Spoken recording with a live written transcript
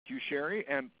Sherry,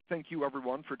 and thank you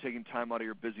everyone for taking time out of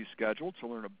your busy schedule to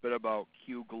learn a bit about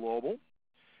Q Global.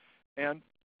 And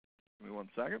give me one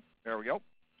second. There we go.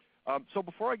 So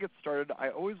before I get started, I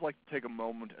always like to take a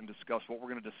moment and discuss what we're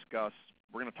going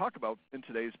to talk about in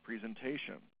today's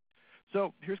presentation.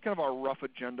 So here's kind of our rough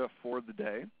agenda for the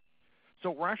day.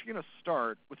 So we're actually going to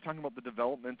start with talking about the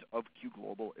development of Q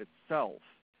Global itself.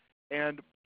 And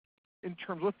in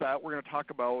terms with that, we're going to talk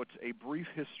about a brief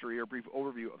history or brief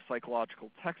overview of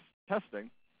psychological testing.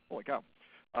 Holy cow.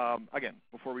 Again,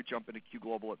 before we jump into Q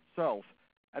Global itself.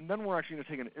 And then we're actually going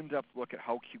to take an in-depth look at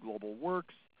how Q Global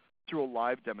works through a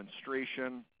live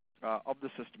demonstration of the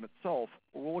system itself,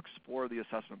 where we'll explore the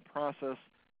assessment process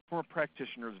from a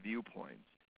practitioner's viewpoint.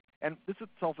 And this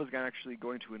itself is actually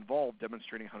going to involve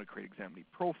demonstrating how to create examinee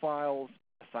profiles,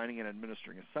 assigning and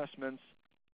administering assessments,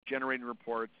 generating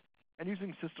reports, and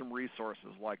using system resources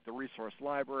like the resource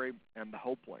library and the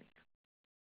help link.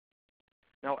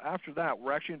 Now after that,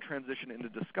 we're actually going to transition into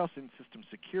discussing system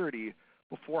security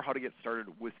before how to get started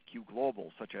with Q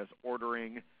Global, such as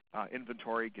ordering,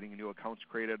 inventory, getting new accounts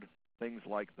created, things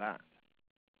like that.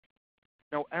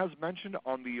 Now, as mentioned,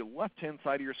 on the left-hand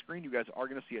side of your screen, you guys are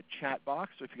going to see a chat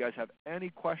box. So if you guys have any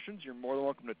questions, you're more than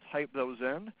welcome to type those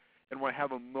in. And when I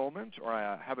have a moment or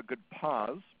I have a good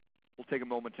pause, we'll take a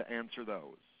moment to answer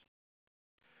those.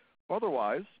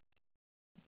 Otherwise,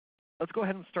 let's go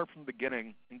ahead and start from the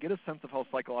beginning and get a sense of how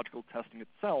psychological testing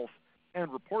itself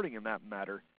and reporting in that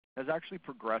matter has actually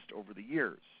progressed over the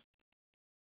years.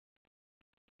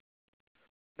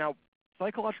 Now,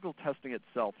 psychological testing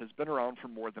itself has been around for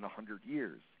more than 100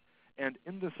 years. And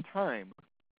in this time,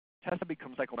 tests have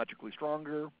become psychometrically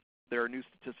stronger, there are new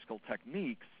statistical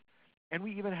techniques, and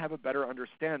we even have a better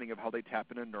understanding of how they tap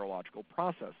into neurological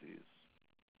processes.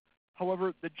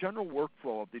 However, the general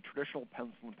workflow of the traditional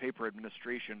pencil and paper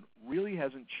administration really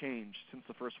hasn't changed since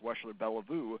the first Wechsler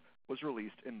Bellevue was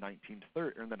released in the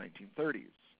 1930s.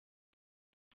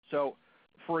 So,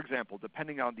 for example,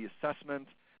 depending on the assessment,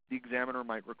 the examiner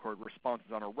might record responses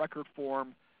on a record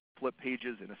form, flip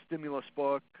pages in a stimulus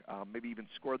book, maybe even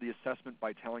score the assessment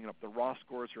by tallying up the raw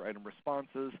scores or item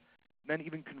responses, then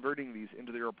even converting these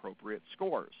into their appropriate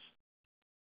scores.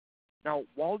 Now,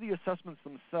 while the assessments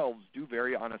themselves do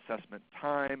vary on assessment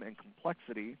time and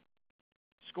complexity,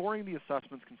 scoring the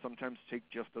assessments can sometimes take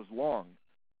just as long,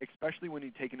 especially when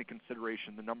you take into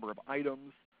consideration the number of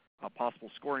items,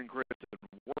 possible scoring grids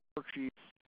and worksheets,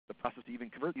 the process to even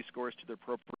convert these scores to their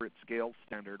appropriate scale,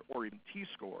 standard, or even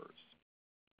T-scores.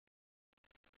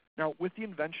 Now, with the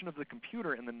invention of the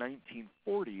computer in the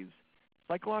 1940s,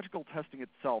 psychological testing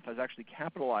itself has actually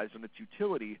capitalized on its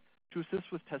utility to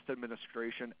assist with test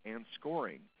administration and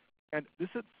scoring. And this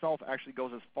itself actually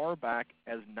goes as far back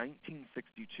as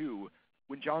 1962,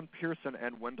 when John Pearson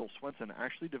and Wendell Swenson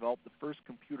actually developed the first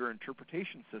computer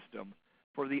interpretation system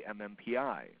for the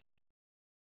MMPI.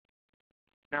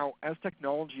 Now, as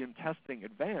technology and testing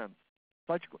advance,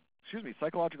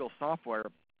 psychological software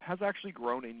has actually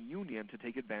grown in union to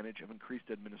take advantage of increased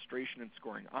administration and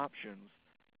scoring options,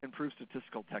 improved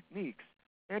statistical techniques,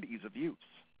 and ease of use.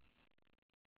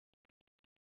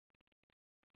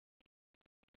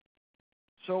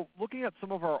 So looking at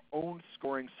some of our own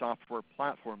scoring software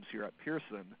platforms here at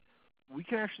Pearson, we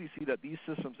can actually see that these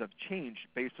systems have changed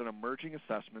based on emerging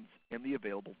assessments and the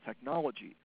available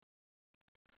technology.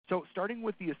 So starting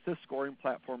with the Assist scoring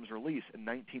platform's release in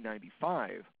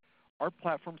 1995, our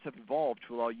platforms have evolved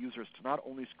to allow users to not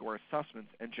only score assessments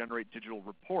and generate digital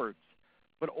reports,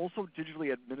 but also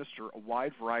digitally administer a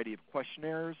wide variety of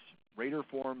questionnaires, rater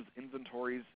forms,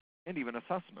 inventories, and even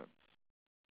assessments.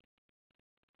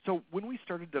 So when we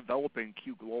started developing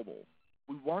Q Global,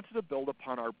 we wanted to build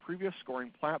upon our previous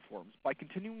scoring platforms by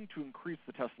continuing to increase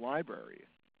the test library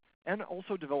and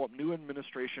also develop new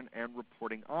administration and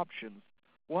reporting options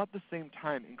while at the same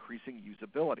time increasing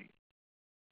usability.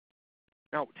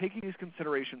 Now, taking these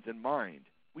considerations in mind,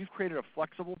 we've created a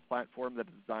flexible platform that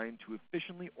is designed to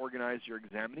efficiently organize your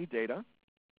examinee data,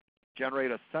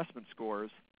 generate assessment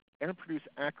scores, and produce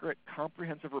accurate,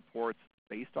 comprehensive reports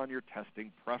based on your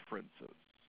testing preferences.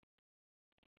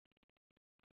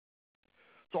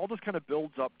 So all this kind of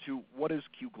builds up to what is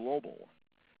Q Global.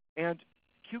 And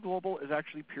Q Global is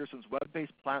actually Pearson's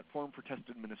web-based platform for test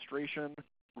administration,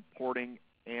 reporting,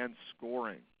 and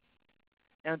scoring.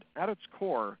 And at its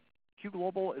core, Q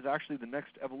Global is actually the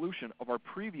next evolution of our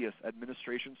previous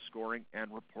administration, scoring,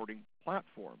 and reporting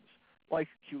platforms, like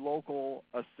Q Local,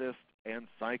 Assist, and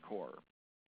PsyCore.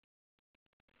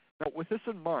 Now, with this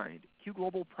in mind, Q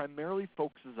Global primarily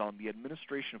focuses on the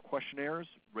administration of questionnaires,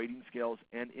 rating scales,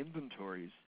 and inventories.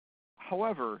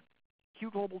 However, Q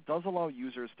Global does allow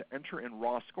users to enter in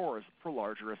raw scores for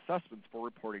larger assessments for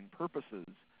reporting purposes,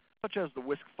 such as the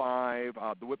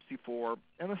WISC-5, the WIPC-4,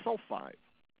 and the SELF-5.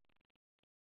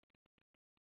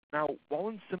 Now, while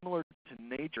in similar to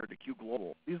nature to Q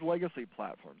Global, these legacy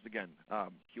platforms, again,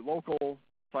 Q Local,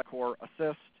 Scicor,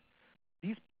 Assist,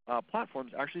 these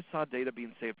platforms actually saw data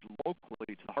being saved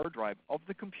locally to the hard drive of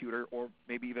the computer or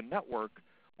maybe even network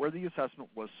where the assessment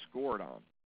was scored on.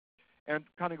 And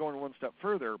kind of going one step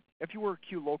further, if you were a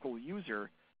Q Local user,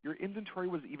 your inventory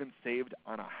was even saved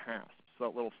on a HASP, so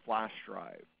that little flash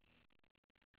drive.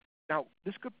 Now,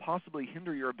 this could possibly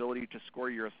hinder your ability to score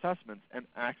your assessments and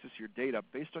access your data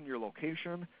based on your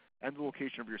location and the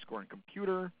location of your scoring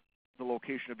computer, the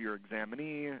location of your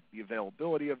examinee, the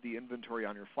availability of the inventory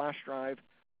on your flash drive,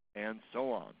 and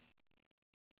so on.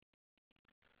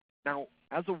 Now,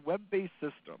 as a web-based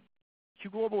system, Q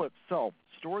Global itself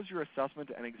stores your assessment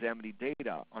and examinee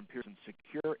data on Pearson's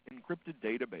secure encrypted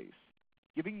database,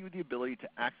 giving you the ability to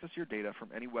access your data from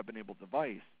any web-enabled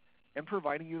device and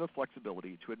providing you the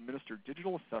flexibility to administer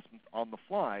digital assessments on the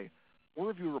fly or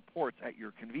review reports at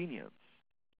your convenience.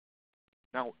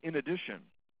 Now, in addition,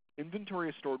 inventory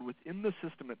is stored within the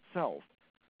system itself,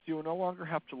 so you will no longer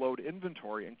have to load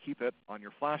inventory and keep it on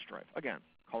your flash drive. Again,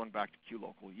 calling back to Q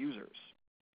Local users.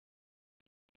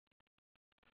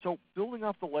 So building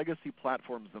off the legacy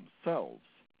platforms themselves,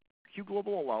 Q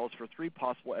Global allows for 3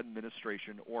 possible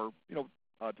administration or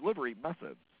delivery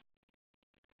methods.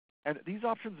 And these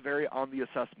options vary on the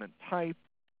assessment type,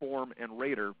 form, and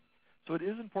rater, so it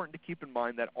is important to keep in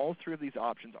mind that all 3 of these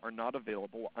options are not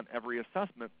available on every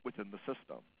assessment within the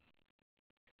system.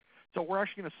 So we're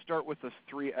actually going to start with the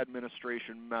 3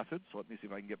 administration methods. So let me see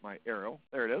if I can get my arrow.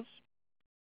 There it is.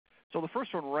 So the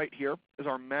first one right here is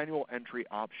our manual entry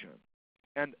option.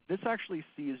 And this actually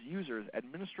sees users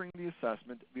administering the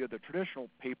assessment via the traditional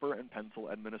paper and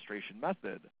pencil administration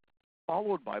method,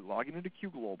 followed by logging into Q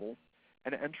Global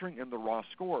and entering in the raw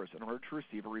scores in order to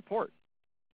receive a report.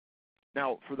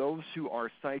 Now, for those who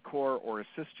are Scicor or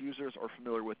Assist users or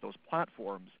familiar with those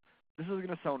platforms, this is going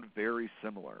to sound very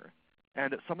similar.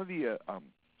 And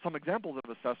some examples of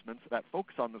assessments that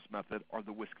focus on this method are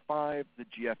the WISC-5, the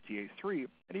GFTA-3,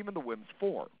 and even the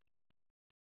WIMS-4.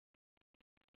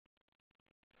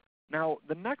 Now,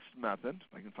 the next method,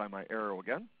 if I can find my arrow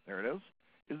again, there it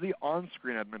is the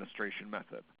on-screen administration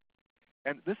method.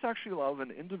 And this actually allows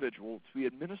an individual to be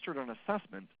administered an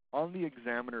assessment on the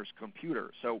examiner's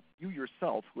computer, so you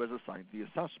yourself who has assigned the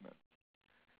assessment.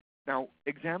 Now,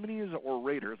 examinees or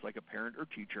raters, like a parent or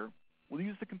teacher, will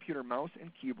use the computer mouse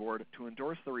and keyboard to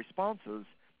endorse the responses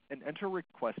and enter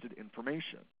requested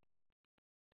information.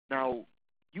 Now,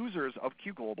 users of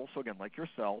Q Global, so again, like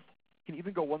yourself, can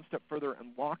even go one step further and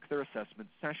lock their assessment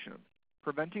session,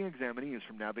 preventing examinees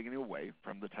from navigating away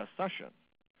from the test session.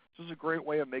 This is a great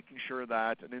way of making sure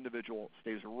that an individual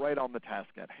stays right on the task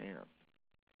at hand.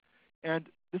 And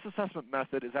this assessment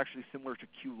method is actually similar to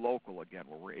Q Local, again,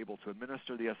 where we're able to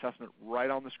administer the assessment right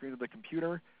on the screen of the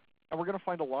computer. And we're going to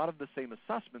find a lot of the same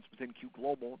assessments within Q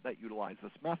Global that utilize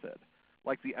this method,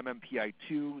 like the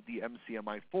MMPI-2, the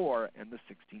MCMI-4, and the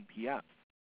 16PF.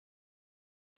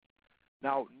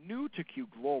 Now, new to Q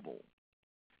Global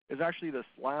is actually this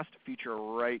last feature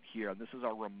right here, and this is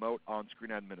our remote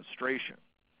on-screen administration.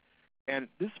 And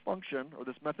this function, or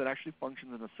this method, actually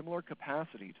functions in a similar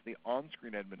capacity to the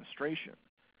on-screen administration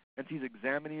and sees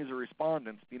examinees or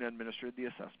respondents being administered the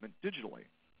assessment digitally.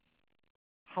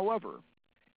 However,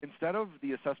 instead of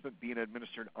the assessment being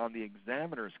administered on the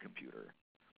examiner's computer,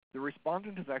 the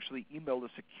respondent has actually emailed a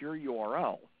secure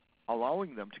URL,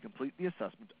 allowing them to complete the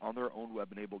assessment on their own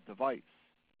web-enabled device.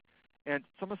 And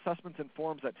some assessments and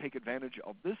forms that take advantage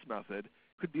of this method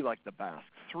could be like the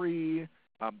BASC-3,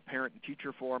 parent and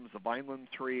teacher forms, the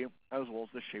Vineland-3, as well as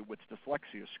the Shaywitz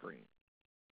DyslexiaScreen.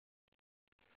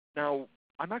 Now,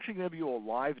 I'm actually going to give you a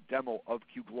live demo of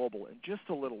Q Global in just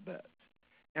a little bit.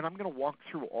 And I'm going to walk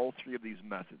through all 3 of these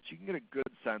methods so you can get a good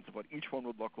sense of what each one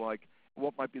would look like and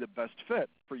what might be the best fit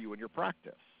for you in your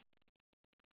practice.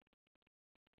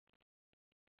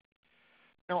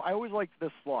 Now, I always like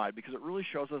this slide because it really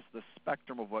shows us the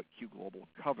spectrum of what Q Global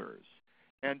covers.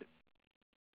 And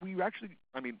we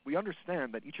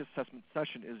understand that each assessment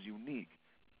session is unique,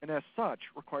 and as such,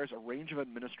 requires a range of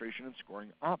administration and scoring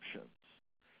options.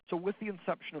 So with the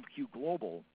inception of Q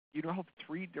Global, you now have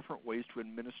 3 different ways to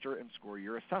administer and score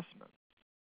your assessments.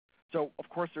 So, of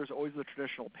course, there's always the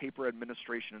traditional paper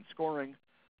administration and scoring,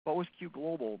 but with Q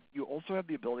Global, you also have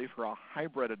the ability for a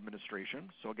hybrid administration.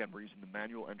 So again, we're using the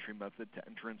manual entry method to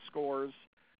enter in scores.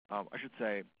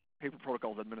 Paper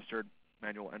protocols administered,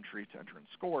 manual entry to enter in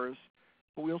scores.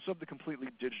 but we also have the completely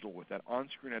digital with that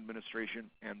on-screen administration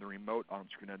and the remote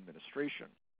on-screen administration.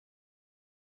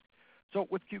 So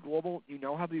with Q Global, you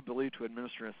now have the ability to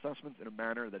administer assessments in a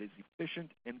manner that is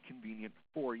efficient and convenient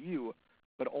for you,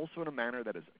 but also in a manner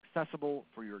that is accessible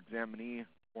for your examinee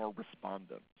or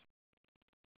respondent.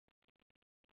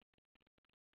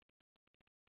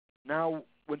 Now,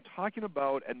 when talking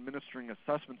about administering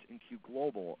assessments in Q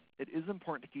Global, it is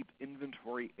important to keep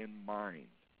inventory in mind.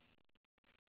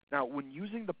 Now, when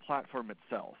using the platform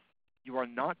itself, you are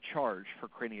not charged for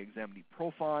creating examinee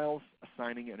profiles,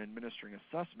 assigning and administering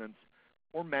assessments,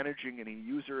 or managing any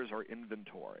users or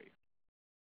inventory.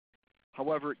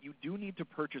 However, you do need to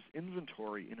purchase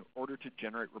inventory in order to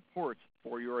generate reports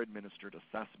for your administered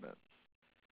assessments.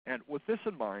 And with this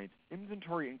in mind,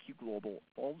 inventory in Q Global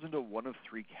falls into one of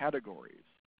three categories,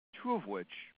 two of which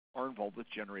are involved with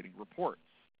generating reports.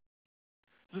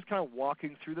 Just kind of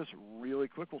walking through this really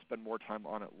quick. We'll spend more time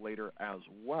on it later as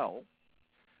well.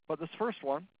 But this first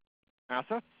one,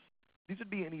 assets, these would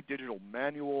be any digital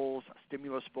manuals,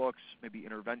 stimulus books, maybe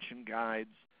intervention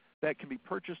guides that can be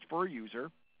purchased for a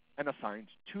user and assigned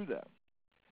to them.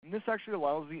 And this actually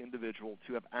allows the individual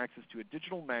to have access to a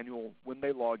digital manual when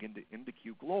they log into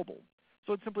Q Global.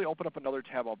 So it'd simply open up another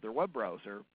tab of their web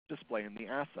browser, displaying the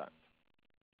asset.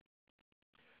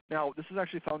 Now, this is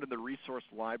actually found in the resource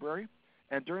library,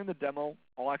 and during the demo,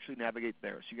 I'll actually navigate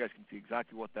there so you guys can see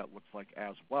exactly what that looks like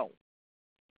as well.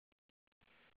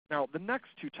 Now, the next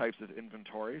two types of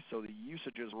inventory, so the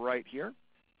usages right here,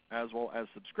 as well as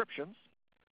subscriptions,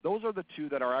 those are the two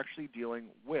that are actually dealing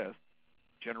with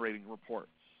generating reports.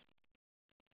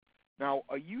 Now,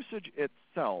 a usage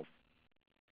itself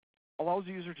allows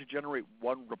the user to generate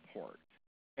one report,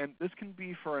 and this can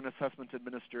be for an assessment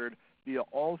administered via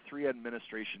all three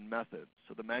administration methods,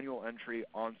 so the manual entry,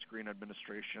 on-screen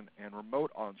administration, and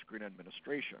remote on-screen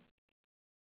administration.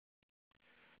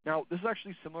 Now, this is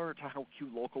actually similar to how Q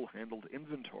Local handled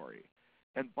inventory,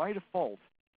 and by default,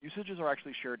 usages are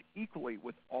actually shared equally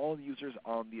with all users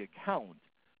on the account,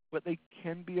 but they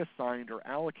can be assigned or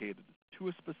allocated to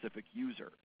a specific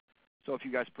user. So if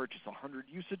you guys purchase 100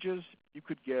 usages, you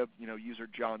could give, user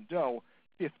John Doe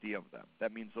 50 of them.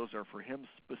 That means those are for him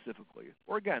specifically.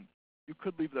 Or again, you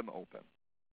could leave them open.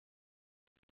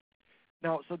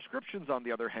 Now, subscriptions, on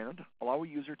the other hand, allow a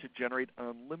user to generate an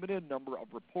unlimited number of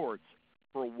reports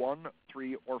for a 1,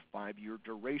 3, or 5-year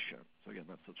duration. So again,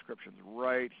 that's subscriptions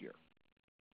right here.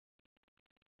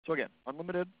 So again,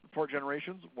 unlimited report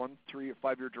generations, 1, 3, or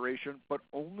 5-year duration, but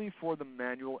only for the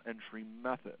manual entry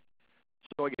method.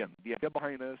 So again, the idea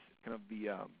behind this, kind of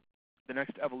the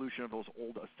next evolution of those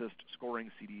old assist scoring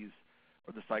CDs,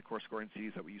 or the Psycor scoring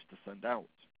CDs that we used to send out.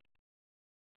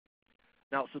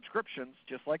 Now, subscriptions,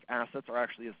 just like assets, are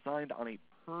actually assigned on a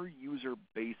per-user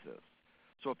basis.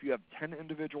 So if you have 10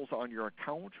 individuals on your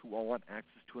account who all want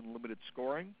access to unlimited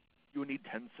scoring, you would need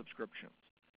 10 subscriptions,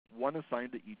 one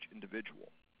assigned to each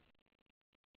individual.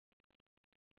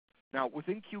 Now,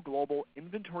 within Q Global,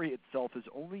 inventory itself is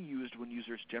only used when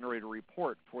users generate a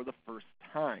report for the first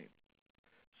time.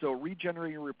 So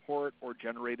regenerating a report or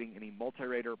generating any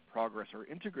Multirater, progress, or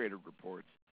integrated reports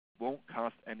won't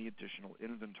cost any additional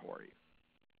inventory.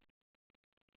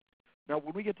 Now,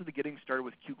 when we get to the getting started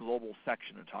with Q Global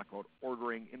section and talk about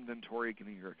ordering inventory,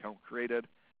 getting your account created,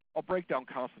 I'll break down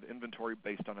costs of inventory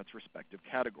based on its respective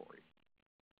category.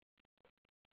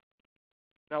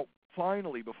 Now,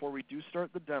 finally, before we do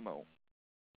start the demo,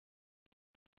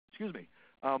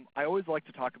 I always like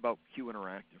to talk about Q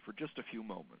Interactive for just a few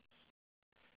moments.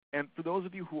 And for those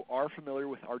of you who are familiar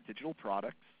with our digital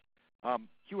products,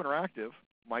 Q Interactive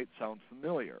might sound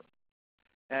familiar.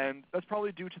 And that's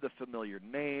probably due to the familiar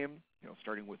name,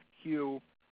 starting with Q,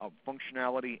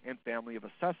 functionality, and family of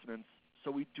assessments.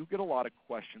 So we do get a lot of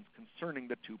questions concerning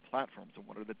the two platforms and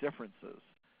what are the differences.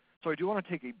 So I do want to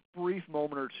take a brief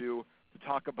moment or two to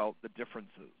talk about the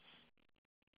differences.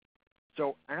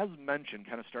 So as mentioned,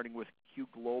 kind of starting with Q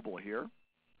Global here,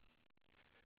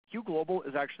 Q Global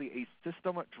is actually a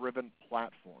system-driven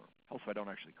platform. Helps if I don't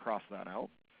actually cross that out.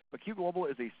 But Q Global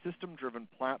is a system-driven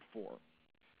platform.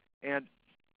 And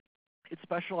it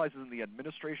specializes in the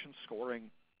administration, scoring,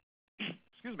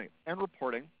 and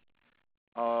reporting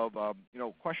of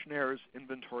questionnaires,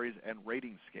 inventories, and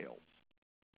rating scales.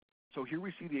 So here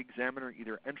we see the examiner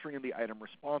either entering in the item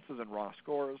responses and raw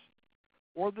scores,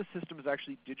 or the system is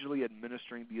actually digitally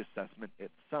administering the assessment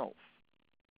itself.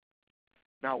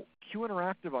 Now, Q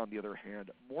Interactive, on the other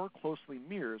hand, more closely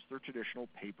mirrors their traditional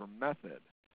paper method.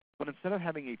 But instead of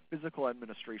having a physical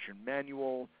administration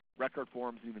manual, record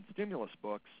forms, and even stimulus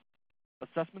books,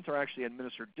 assessments are actually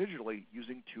administered digitally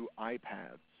using two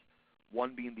iPads,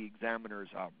 one being the examiner's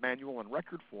manual and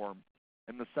record form,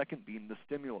 and the second being the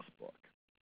stimulus book.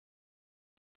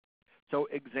 So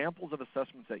examples of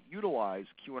assessments that utilize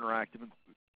Q Interactive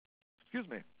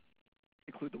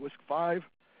include the WISC-5,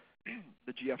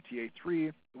 the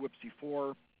GFTA-3, the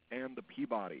WIPC-4, and the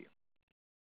Peabody.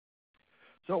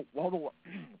 So while the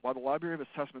library of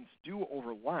assessments do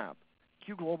overlap,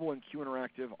 Q Global and Q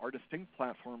Interactive are distinct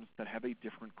platforms that have a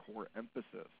different core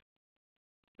emphasis.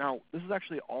 Now, this is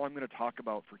actually all I'm going to talk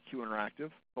about for Q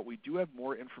Interactive, but we do have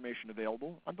more information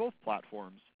available on both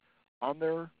platforms on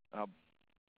their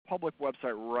public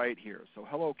website right here, so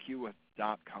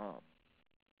helloq.com.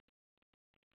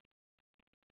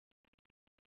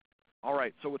 All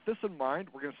right, so with this in mind,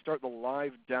 we're going to start the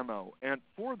live demo. And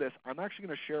for this, I'm actually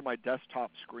going to share my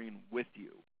desktop screen with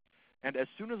you. And as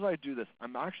soon as I do this,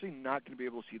 I'm actually not going to be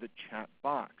able to see the chat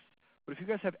box. But if you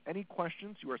guys have any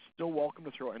questions, you are still welcome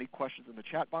to throw any questions in the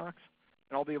chat box,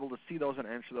 and I'll be able to see those and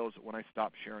answer those when I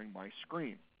stop sharing my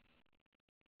screen.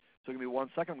 So give me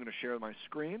 1 second. I'm going to share my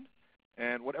screen.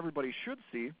 And what everybody should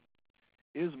see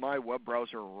is my web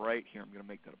browser right here. I'm going to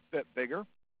make that a bit bigger.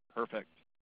 Perfect.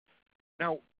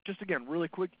 Now, just again, really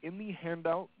quick, in the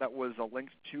handout that was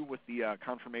linked to with the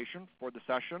confirmation for the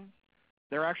session,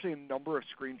 there are actually a number of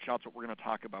screenshots that we're going to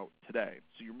talk about today.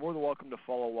 So you're more than welcome to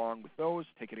follow along with those,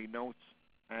 take any notes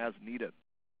as needed.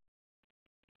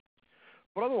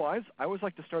 But otherwise, I always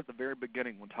like to start at the very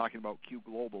beginning when talking about Q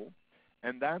Global,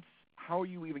 and that's how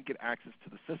you even get access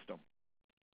to the system.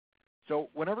 So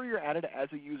whenever you're added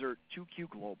as a user to Q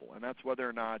Global, and that's whether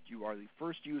or not you are the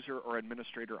first user or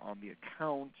administrator on the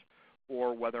account,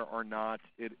 or whether or not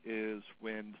it is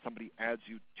when somebody adds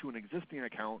you to an existing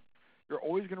account, you're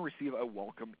always going to receive a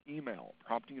welcome email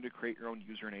prompting you to create your own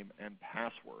username and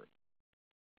password.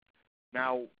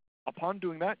 Now, upon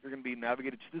doing that, you're going to be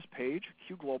navigated to this page,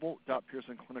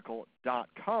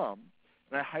 qglobal.pearsonclinical.com,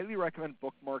 and I highly recommend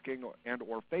bookmarking and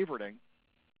or favoriting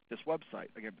this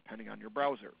website, again, depending on your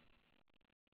browser,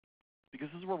 because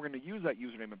this is where we're going to use that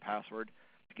username and password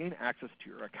to gain access to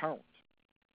your account.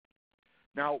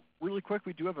 Now, really quick,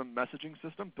 we do have a messaging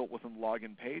system built within the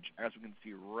login page, as we can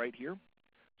see right here.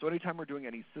 So anytime we're doing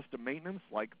any system maintenance,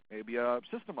 like maybe a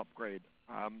system upgrade,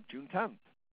 June 10th,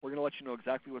 we're going to let you know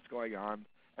exactly what's going on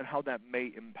and how that may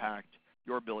impact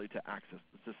your ability to access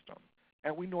the system.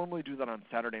 And we normally do that on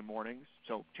Saturday mornings,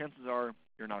 so chances are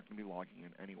you're not going to be logging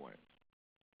in anyways.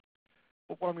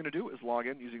 But what I'm going to do is log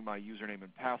in using my username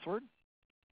and password.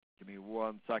 Give me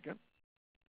 1 second,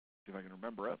 see if I can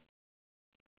remember it.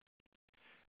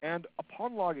 And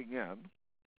upon logging in, let's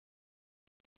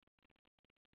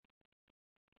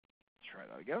try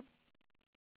that again.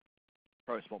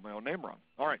 Probably spelled my own name wrong.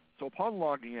 All right, so upon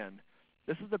logging in,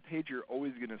 this is the page you're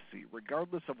always going to see,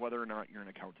 regardless of whether or not you're an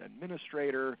account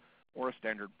administrator or a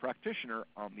standard practitioner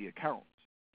on the account.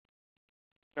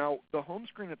 Now, the home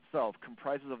screen itself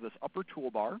comprises of this upper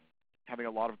toolbar, having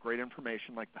a lot of great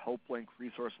information like the help link,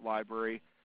 resource library,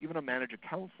 even a manage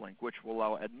accounts link, which will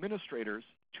allow administrators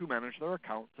to manage their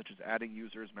account, such as adding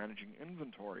users, managing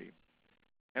inventory.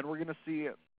 And we're going to see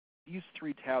these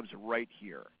 3 tabs right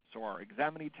here. So our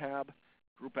Examinee tab,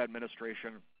 Group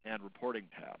Administration, and Reporting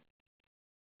tab.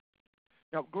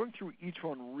 Now, going through each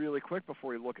one really quick before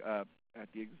we look at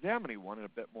the Examinee one in a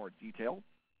bit more detail.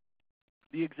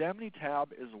 The Examinee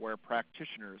tab is where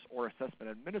practitioners or assessment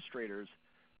administrators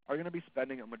are going to be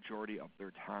spending a majority of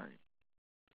their time.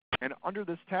 And under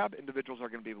this tab, individuals are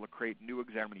going to be able to create new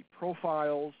examinee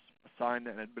profiles, assign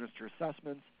and administer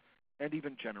assessments, and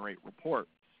even generate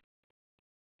reports.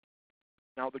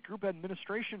 Now, the Group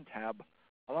Administration tab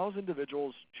allows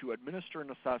individuals to administer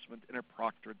an assessment in a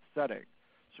proctored setting.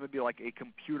 So maybe like a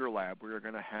computer lab where you're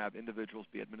going to have individuals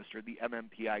be administered the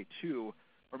MMPI-2,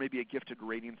 or maybe a gifted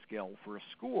rating scale for a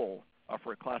school,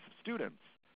 for a class of students.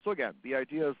 So again, the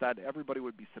idea is that everybody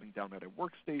would be sitting down at a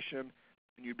workstation,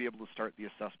 and you'd be able to start the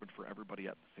assessment for everybody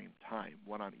at the same time,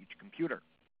 one on each computer.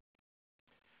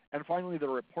 And finally, the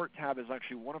Report tab is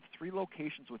actually one of 3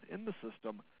 locations within the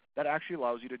system that actually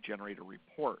allows you to generate a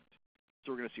report.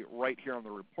 So we're going to see it right here on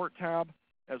the Report tab,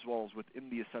 as well as within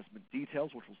the assessment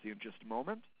details, which we'll see in just a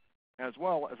moment, as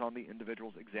well as on the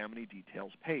individual's examinee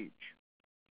details page.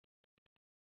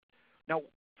 Now,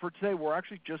 for today, we're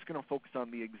actually just going to focus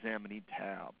on the Examinee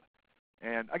tab.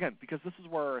 And again, because this is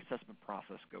where our assessment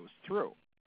process goes through.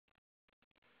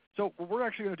 So what we're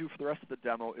actually going to do for the rest of the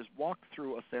demo is walk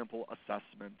through a sample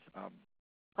assessment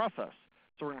process.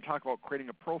 So we're going to talk about creating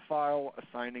a profile,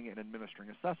 assigning and administering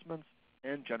assessments,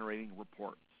 and generating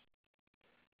reports.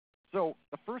 So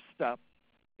the first step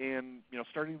in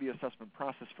starting the assessment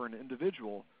process for an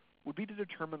individual would be to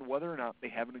determine whether or not they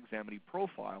have an examinee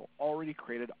profile already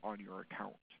created on your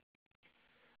account.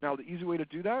 Now, the easy way to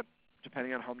do that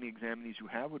depending on how many examinees you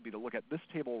have, would be to look at this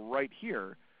table right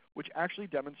here, which actually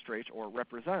demonstrates or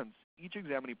represents each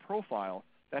examinee profile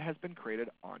that has been created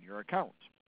on your account.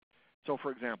 So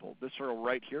for example, this row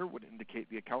right here would indicate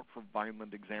the account for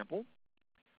Vineland example,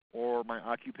 or my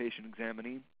occupation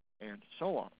examinee, and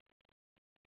so on.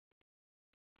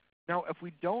 Now, if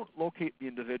we don't locate the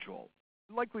individual,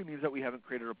 it likely means that we haven't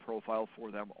created a profile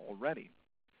for them already.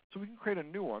 So we can create a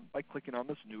new one by clicking on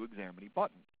this New Examinee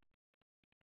button.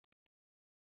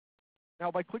 Now,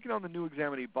 by clicking on the New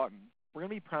Examinee button, we're going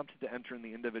to be prompted to enter in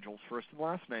the individual's first and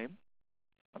last name,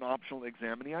 an optional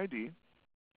examinee ID,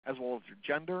 as well as their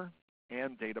gender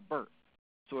and date of birth.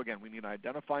 So again, we need an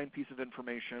identifying piece of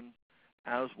information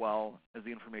as well as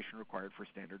the information required for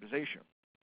standardization.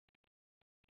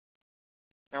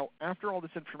 Now, after all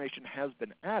this information has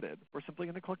been added, we're simply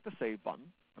going to click the Save button.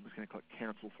 I'm just going to click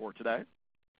Cancel for today.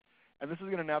 And this is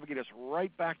going to navigate us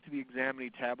right back to the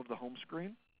Examinee tab of the home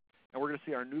screen. And we're going to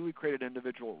see our newly created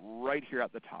individual right here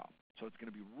at the top. So it's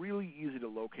going to be really easy to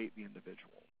locate the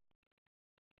individual.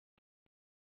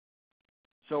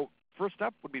 So first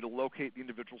step would be to locate the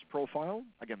individual's profile.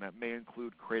 Again, that may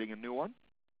include creating a new one.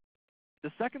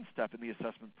 The second step in the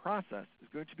assessment process is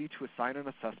going to be to assign an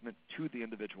assessment to the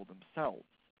individual themselves.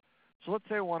 So let's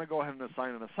say I want to go ahead and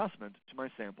assign an assessment to my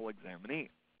sample examinee.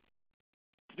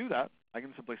 To do that, I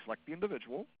can simply select the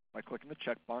individual by clicking the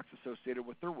checkbox associated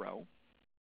with their row,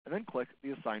 and then click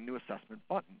the Assign New Assessment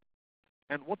button.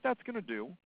 And what that's going to do,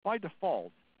 by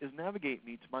default, is navigate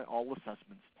me to my All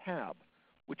Assessments tab,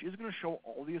 which is going to show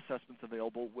all the assessments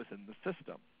available within the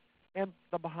system. And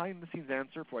the behind-the-scenes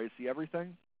answer for I see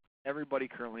everything, everybody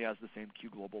currently has the same Q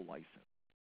Global license.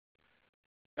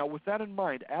 Now with that in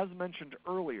mind, as mentioned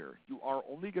earlier, you are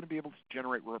only going to be able to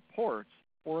generate reports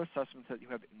for assessments that you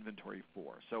have inventory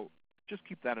for. So just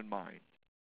keep that in mind.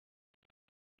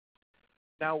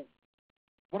 Now,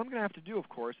 what I'm going to have to do, of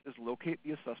course, is locate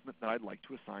the assessment that I'd like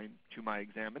to assign to my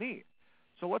examinee.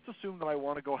 So let's assume that I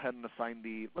want to go ahead and assign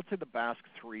the, let's say the BASC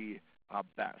 3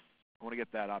 BEST. I want to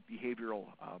get that behavioral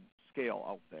scale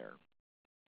out there,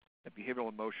 that behavioral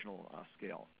emotional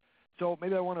scale. So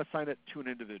maybe I want to assign it to an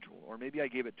individual, or maybe I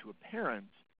gave it to a parent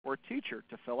or a teacher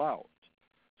to fill out.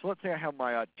 So let's say I have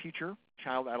my teacher,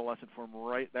 child, adolescent form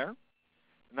right there,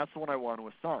 and that's the one I want to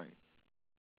assign.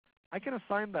 I can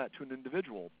assign that to an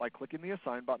individual by clicking the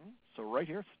Assign button, so right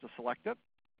here to select it,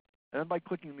 and then by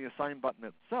clicking the Assign button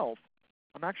itself,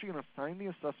 I'm actually going to assign the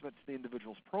assessment to the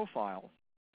individual's profile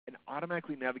and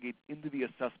automatically navigate into the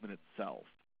assessment itself,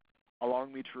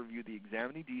 allowing me to review the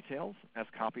examinee details as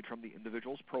copied from the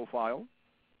individual's profile,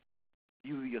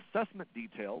 view the assessment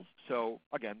details, so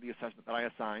again, the assessment that I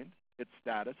assigned, its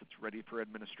status, it's ready for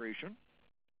administration,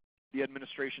 the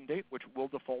administration date, which will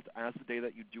default as the day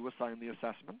that you do assign the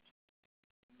assessment,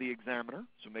 the examiner,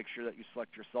 so make sure that you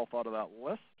select yourself out of that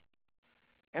list,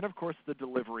 and of course the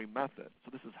delivery method.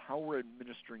 So this is how we're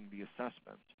administering the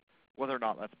assessment, whether or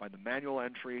not that's by the manual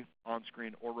entry,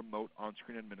 on-screen, or remote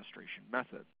on-screen administration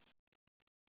methods.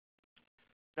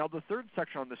 Now the third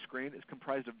section on the screen is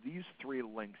comprised of these three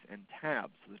links and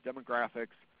tabs. So there's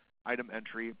demographics, item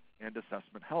entry, and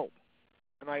assessment help.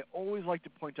 And I always like to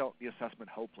point out the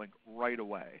assessment help link right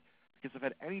away, because if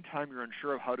at any time you're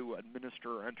unsure of how to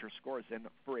administer or enter scores in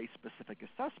for a specific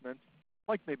assessment,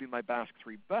 like maybe my BASC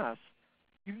 3 BEST,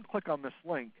 you can click on this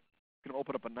link. You can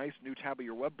open up a nice new tab of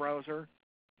your web browser,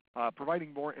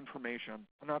 providing more information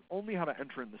on not only how to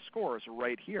enter in the scores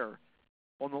right here.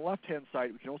 On the left-hand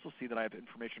side, we can also see that I have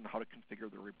information on how to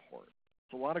configure the report.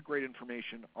 So a lot of great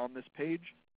information on this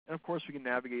page, and of course we can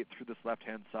navigate through this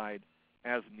left-hand side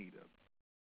as needed.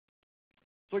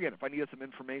 So again, if I needed some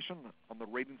information on the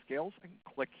rating scales, I can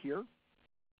click here.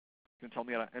 It's going to tell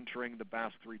me how to entering the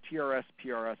BASC 3 TRS,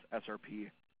 PRS,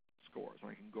 SRP scores,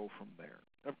 and I can go from there.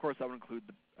 And of course, that would include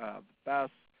the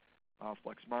BEST,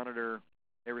 Flex Monitor,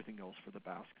 everything else for the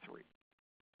BASC 3.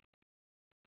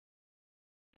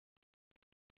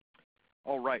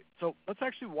 All right, so let's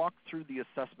actually walk through the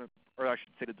assessment, or I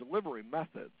should say the delivery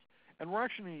methods. And we're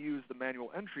actually going to use the manual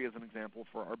entry as an example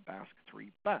for our BASC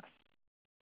 3 BEST.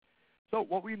 So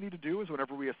what we need to do is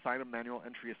whenever we assign a manual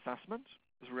entry assessment,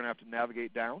 is we're going to have to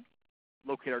navigate down,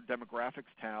 locate our demographics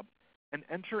tab, and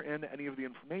enter in any of the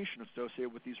information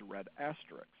associated with these red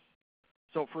asterisks.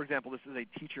 So for example, this is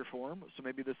a teacher form, so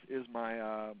maybe this is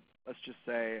my, let's just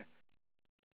say,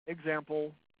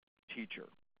 example teacher.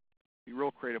 Be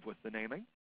real creative with the naming.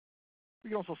 We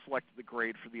can also select the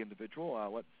grade for the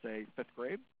individual, let's say 5th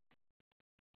grade.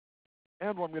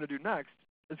 And what I'm going to do next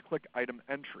is click Item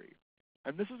Entry.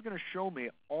 And this is going to show me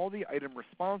all the item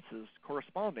responses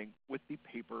corresponding with the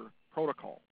paper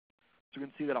protocol. So you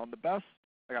can see that on the BEST,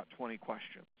 I got 20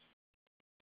 questions.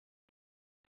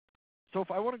 So if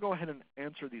I want to go ahead and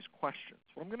answer these questions,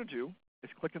 what I'm going to do is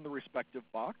click in the respective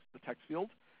box, the text field,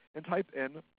 and type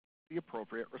in the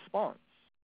appropriate response.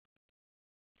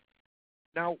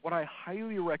 Now, what I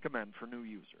highly recommend for new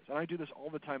users, and I do this all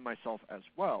the time myself as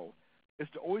well, is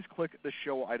to always click the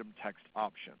Show Item Text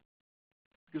option.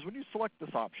 Because when you select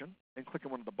this option and click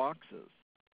in one of the boxes,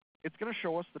 it's going to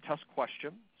show us the test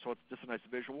question, so it's just a nice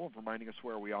visual of reminding us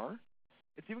where we are.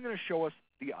 It's even going to show us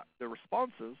the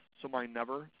responses, so my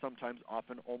never, sometimes,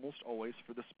 often, almost, always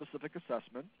for this specific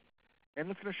assessment. And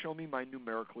it's going to show me my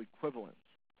numerical equivalents,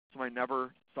 so my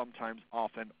never, sometimes,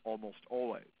 often, almost,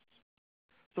 always.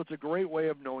 So it's a great way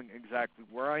of knowing exactly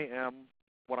where I am,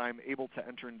 what I'm able to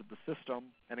enter into the system,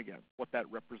 and again, what that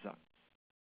represents.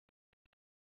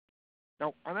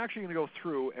 Now, I'm actually going to go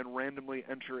through and randomly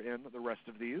enter in the rest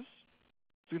of these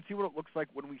so you can see what it looks like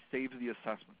when we save the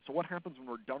assessment. So what happens when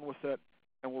we're done with it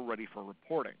and we're ready for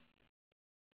reporting.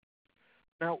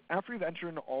 Now, after we've entered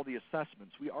in all the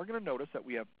assessments, we are going to notice that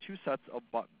we have two sets of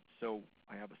buttons. So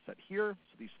I have a set here,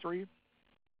 so these three,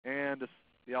 and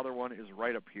the other one is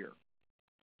right up here.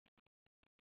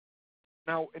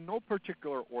 Now, in no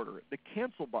particular order, the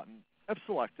Cancel button, if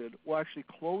selected, will actually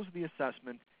close the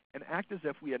assessment and act as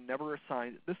if we had never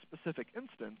assigned this specific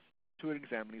instance to an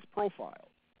examinee's profile.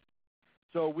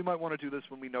 So we might want to do this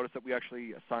when we notice that we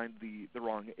actually assigned the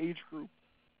wrong age group,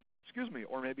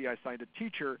 or maybe I assigned a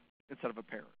teacher instead of a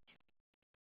parent.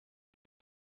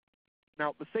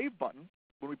 Now, the Save button,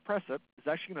 when we press it, is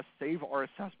actually going to save our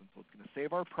assessment. So it's going to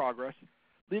save our progress,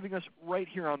 leaving us right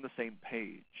here on the same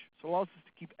page. So it allows us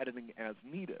to keep editing as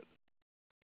needed.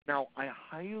 Now, I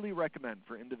highly recommend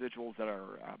for individuals that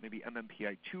are maybe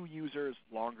MMPI 2 users,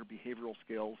 longer behavioral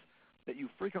skills, that you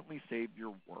frequently save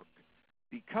your work.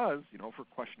 Because, for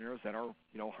questionnaires that are,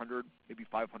 100, maybe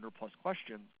 500 plus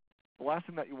questions, the last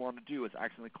thing that you want to do is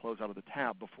accidentally close out of the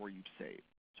tab before you save.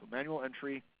 So manual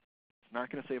entry, it's not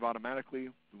going to save automatically.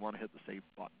 We want to hit the Save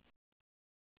button.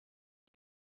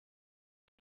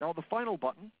 Now, the final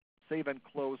button, Save and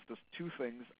Close, does two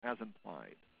things as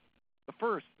implied. The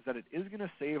first is that it is going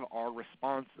to save our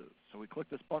responses. So we click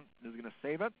this button, it's going to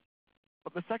save it.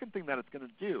 But the second thing that it's going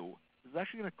to do is it's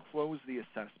actually going to close the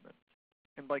assessment.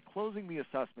 And by closing the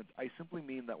assessment, I simply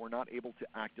mean that we're not able to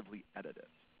actively edit it.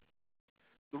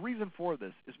 The reason for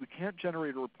this is we can't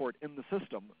generate a report in the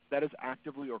system that is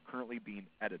actively or currently being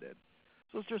edited.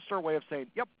 So it's just our way of saying,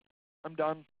 yep, I'm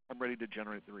done. I'm ready to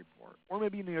generate the report. Or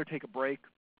maybe you need to take a break,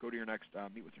 go to your next,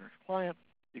 meet with your next client.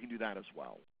 You can do that as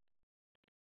well.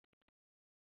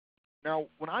 Now,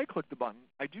 when I click the button,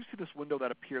 I do see this window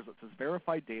that appears that says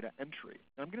Verify Data Entry.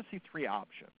 And I'm going to see three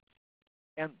options.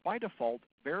 And by default,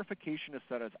 verification is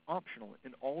set as optional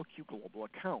in all Q Global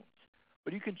accounts.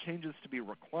 But you can change this to be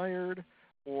required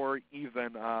or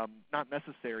even not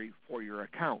necessary for your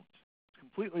account. It's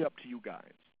completely up to you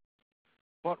guys.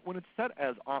 But when it's set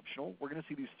as optional, we're going to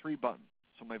see these three buttons.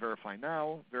 So my Verify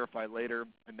Now, Verify Later,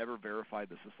 and Never Verify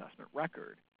this assessment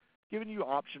record. Giving you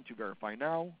option to Verify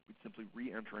Now, we'd simply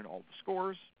re-enter in all the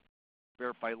scores.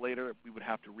 Verify Later, we would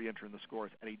have to re-enter in the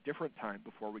scores at a different time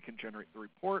before we can generate the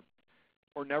report.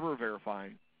 Or Never Verify,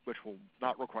 which will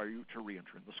not require you to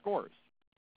re-enter in the scores.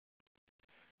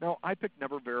 Now, I picked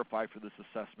Never Verify for this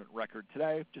assessment record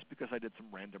today just because I did some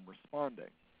random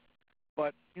responding.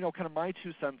 But, kind of my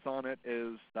 2 cents on it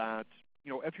is that,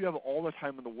 if you have all the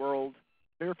time in the world,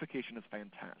 verification is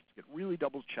fantastic. It really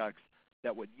double checks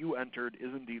that what you entered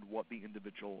is indeed what the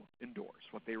individual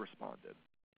endorsed, what they responded.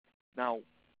 Now,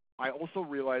 I also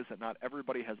realize that not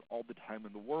everybody has all the time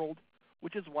in the world,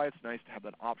 which is why it's nice to have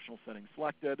that optional setting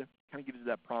selected. Kind of gives you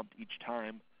that prompt each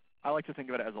time. I like to think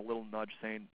of it as a little nudge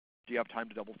saying, do you have time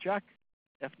to double check?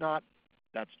 If not,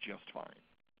 that's just fine.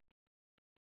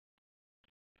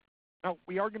 Now,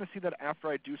 we are going to see that after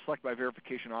I do select my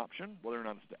verification option, whether or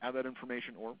not it's to add that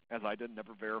information or, as I did,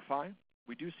 Never Verify,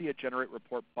 we do see a Generate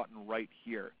Report button right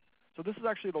here. So this is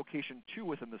actually location 2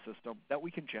 within the system that we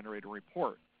can generate a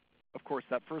report. Of course,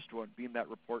 that first one being that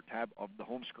Report tab of the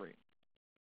home screen.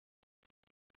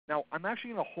 Now, I'm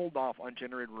actually going to hold off on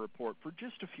generating a report for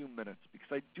just a few minutes because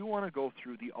I do want to go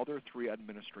through the other 3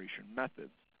 administration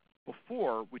methods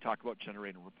before we talk about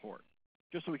generating a report,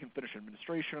 just so we can finish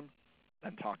administration,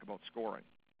 then talk about scoring.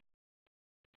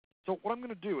 So what I'm going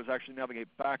to do is actually navigate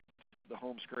back to the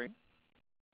home screen,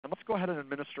 and let's go ahead and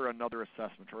administer another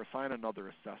assessment or assign another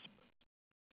assessment.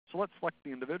 So let's select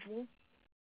the individual.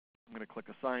 I'm going to click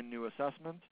Assign New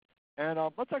Assessment, and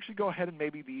let's actually go ahead and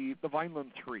maybe the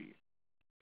Vineland 3.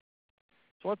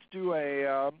 So let's do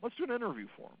an interview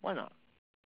form. Why not?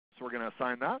 So we're going to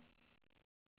assign that.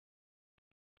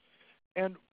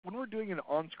 And when we're doing an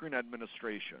on-screen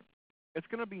administration, It's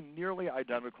going to be nearly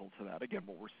identical to that, again,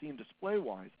 what we're seeing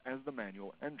display-wise as the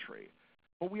manual entry.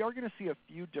 But we are going to see a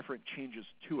few different changes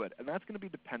to it, and that's going to be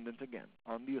dependent, again,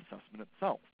 on the assessment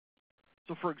itself.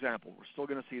 So for example, we're still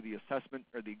going to see the assessment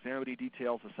or the examinee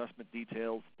details, assessment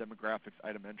details, demographics,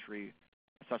 item entry,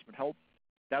 assessment help.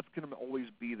 That's going to always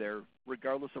be there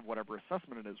regardless of whatever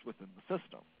assessment it is within the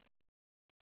system.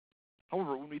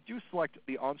 However, when we do select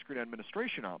the on-screen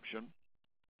administration option,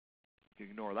 you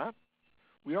can ignore that,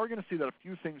 we are going to see that a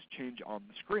few things change on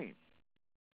the screen.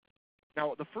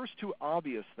 Now, the first two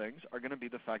obvious things are going to be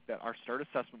the fact that our Start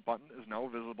Assessment button is now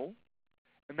visible,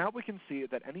 and now we can see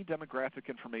that any demographic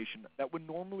information that would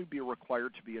normally be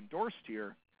required to be endorsed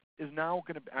here is now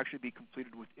going to actually be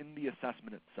completed within the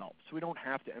assessment itself. So we don't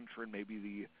have to enter in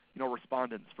maybe the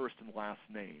respondent's first and last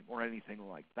name or anything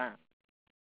like that.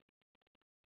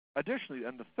 Additionally,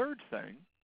 and the third thing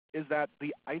is that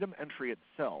the item entry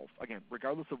itself, again,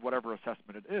 regardless of whatever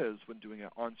assessment it is when doing it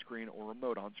on-screen or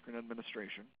remote on-screen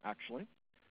administration,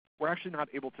 we're actually not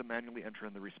able to manually enter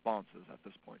in the responses at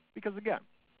this point because, again,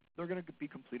 they're going to be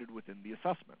completed within the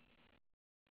assessment.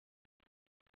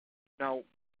 Now,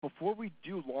 before we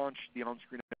do launch the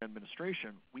on-screen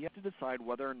administration, we have to decide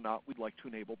whether or not we'd like to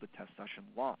enable the test session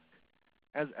lock.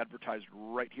 As advertised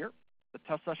right here, the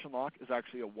test session lock is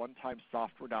actually a one-time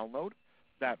software download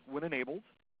that, when enabled,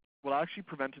 will actually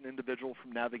prevent an individual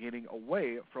from navigating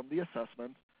away from the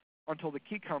assessment until the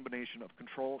key combination of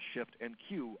Control, Shift, and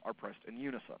Q are pressed in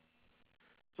unison.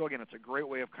 So again, it's a great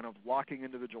way of kind of locking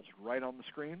individuals right on the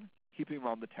screen, keeping them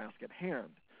on the task at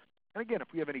hand. And again,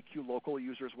 if we have any QLocal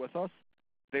users with us,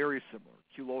 very similar.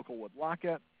 QLocal would lock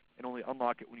it and only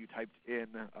unlock it when you typed in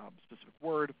a specific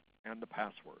word and the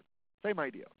password. Same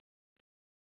idea.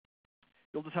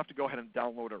 You'll just have to go ahead and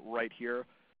download it right here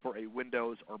for a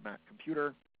Windows or Mac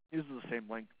computer. Uses the same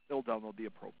link. It'll download the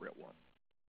appropriate one.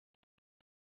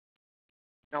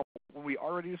 Now, when we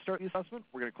are ready to start the assessment,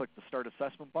 we're going to click the Start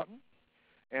Assessment button.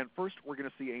 And first, we're going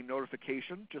to see a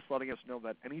notification just letting us know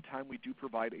that anytime we do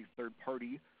provide a third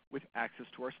party with access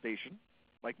to our station,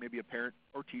 like maybe a parent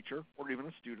or teacher or even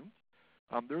a student,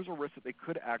 there's a risk that they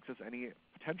could access any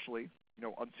potentially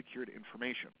unsecured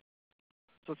information.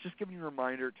 So it's just giving you a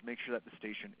reminder to make sure that the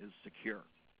station is secure.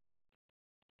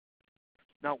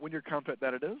 Now, when you're confident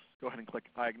that it is, go ahead and click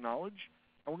I acknowledge,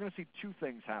 and we're going to see two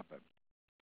things happen.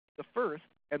 The first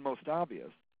and most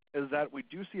obvious is that we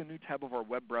do see a new tab of our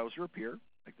web browser appear,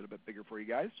 make it a bit bigger for you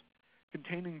guys,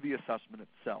 containing the assessment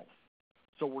itself.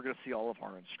 So we're going to see all of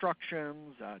our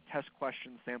instructions, test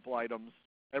questions, sample items,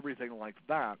 everything like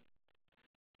that.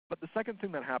 But the second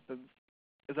thing that happens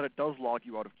is that it does log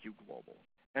you out of QGlobal.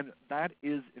 And that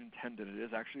is intended. It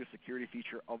is actually a security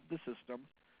feature of the system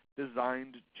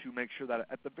designed to make sure that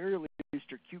at the very least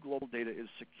your QGlobal data is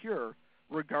secure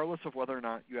regardless of whether or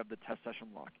not you have the test session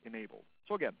lock enabled.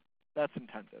 So again, that's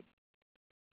intended.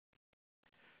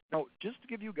 Now, just to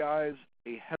give you guys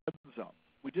a heads up,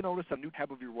 we did notice a new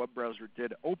tab of your web browser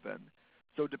did open.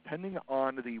 So depending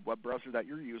on the web browser that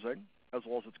you're using, as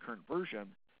well as its current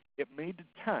version, it may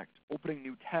detect opening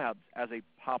new tabs as a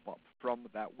pop-up from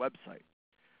that website.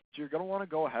 So you're going to want to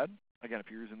go ahead, again,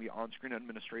 if you're using the on-screen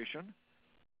administration,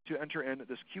 to enter in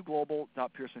this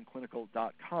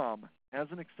qglobal.pearsonclinical.com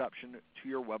as an exception to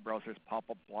your web browser's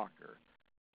pop-up blocker.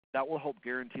 That will help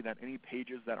guarantee that any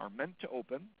pages that are meant to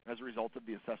open as a result of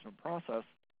the assessment process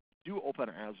do open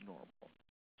as normal.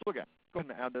 So again, go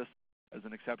ahead and add this as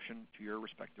an exception to your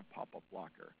respective pop-up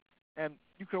blocker. And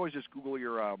you can always just Google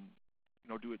your,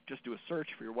 just do a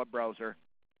search for your web browser,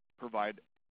 provide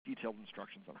detailed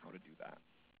instructions on how to do that.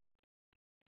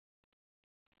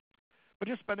 But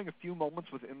just spending a few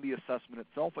moments within the assessment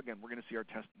itself, again, we're going to see our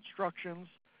test instructions.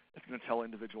 It's going to tell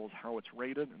individuals how it's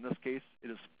rated. In this case,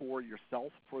 it is for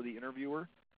yourself, for the interviewer.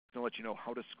 It's going to let you know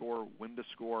how to score, when to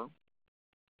score. In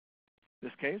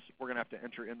this case, we're going to have to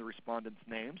enter in the respondent's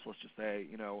name. So let's just say,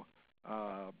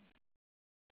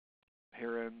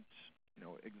 parent,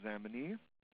 examinee.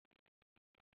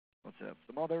 Let's say that's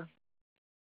the mother.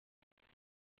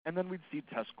 And then we'd see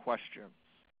test questions.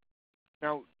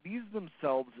 Now, these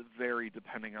themselves vary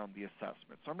depending on the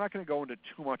assessment. So I'm not going to go into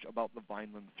too much about the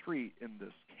Vineland 3 in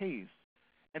this case.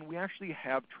 And we actually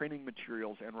have training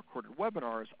materials and recorded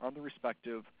webinars on the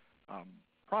respective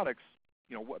products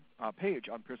page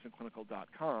on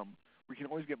pearsonclinical.com. We can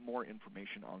always get more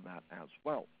information on that as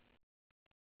well.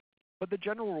 But the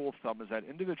general rule of thumb is that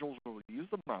individuals will use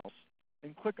the mouse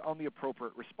and click on the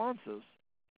appropriate responses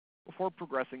before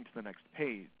progressing to the next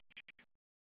page.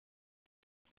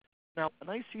 Now, a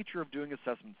nice feature of doing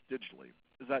assessments digitally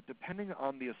is that depending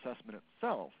on the assessment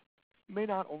itself, you may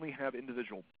not only have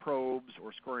individual probes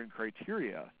or scoring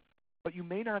criteria, but you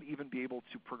may not even be able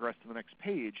to progress to the next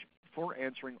page before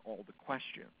answering all the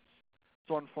questions.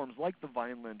 So on forms like the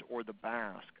Vineland or the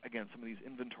BASC, again, some of these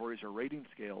inventories or rating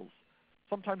scales,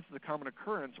 sometimes it's a common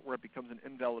occurrence where it becomes an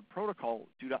invalid protocol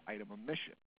due to item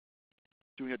omission.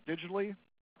 Doing it digitally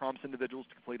prompts individuals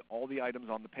to complete all the items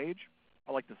on the page,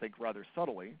 I like to think rather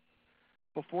subtly,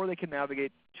 before they can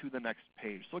navigate to the next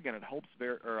page. So again, it helps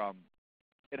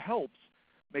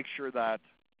make sure that,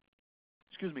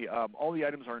 all the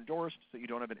items are endorsed so you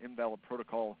don't have an invalid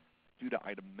protocol due to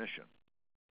item omission.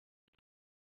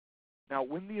 Now,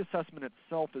 when the assessment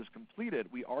itself is completed,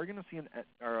 we're actually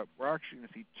going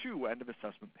to see two end of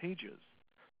assessment pages.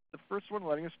 The first one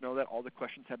letting us know that all the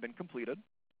questions have been completed,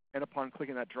 and upon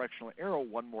clicking that directional arrow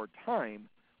one more time,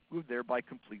 we would thereby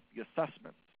complete the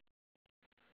assessment.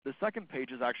 The second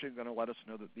page is actually going to let us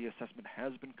know that the assessment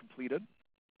has been completed,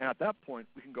 and at that point,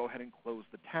 we can go ahead and close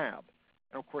the tab.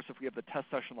 And of course, if we have the test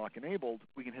session lock enabled,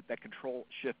 we can hit that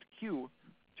Control-Shift-Q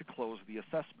to close the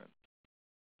assessment.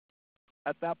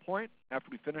 At that point, after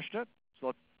we finished it, so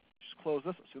let's just close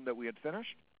this, assume that we had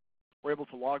finished, we're able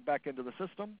to log back into the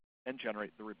system and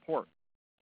generate the report.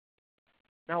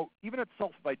 Now, even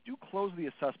itself, if I do close the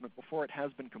assessment before it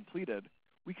has been completed,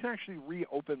 we can actually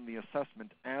reopen the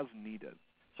assessment as needed.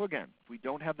 So again, if we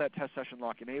don't have that test session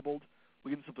lock enabled,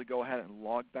 we can simply go ahead and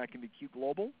log back into Q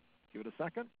Global, give it a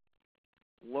second,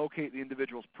 locate the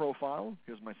individual's profile,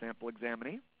 here's my sample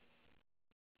examinee,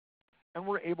 and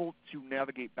we're able to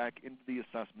navigate back into the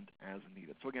assessment as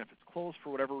needed. So again, if it's closed for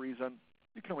whatever reason,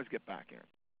 you can always get back in.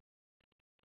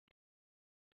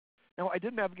 Now, I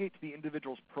did navigate to the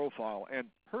individual's profile, and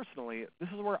personally, this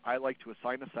is where I like to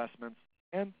assign assessments,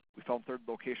 and we found third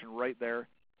location right there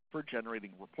for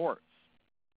generating reports.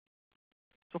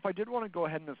 So if I did want to go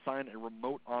ahead and assign a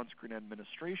remote on-screen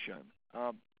administration,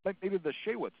 like maybe the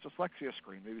Shaywitz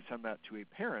DyslexiaScreen, maybe send that to a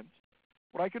parent,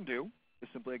 what I can do is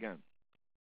simply, again,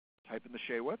 type in the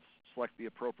Shaywitz, select the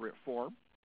appropriate form.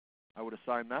 I would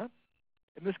assign that.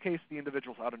 In this case, the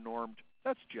individual's out-of-normed.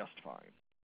 That's just fine.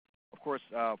 Of course,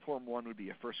 Form 1 would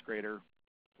be a first grader,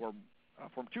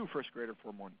 Form 2, first grader,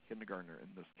 Form 1, kindergartner in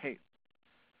this case.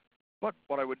 But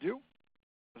what I would do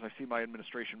is I see my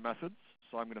administration methods,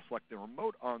 so I'm going to select the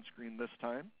remote on-screen this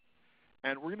time,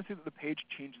 and we're going to see that the page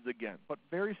changes again, but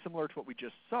very similar to what we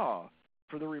just saw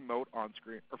for the remote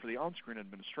on-screen, or for the on-screen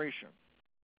administration.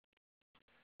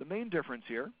 The main difference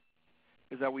here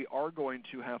is that we are going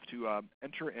to have to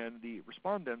enter in the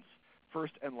respondent's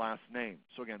first and last name.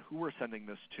 So again, who we're sending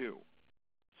this to.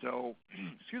 So,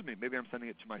 maybe I'm sending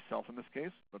it to myself in this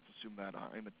case. Let's assume that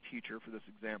I'm a teacher for this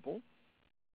example.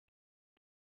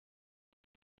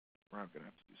 We're going to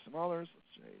have to do some others.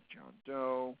 Let's say John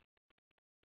Doe,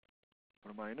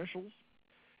 one of my initials.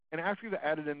 And after you've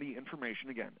added in the information,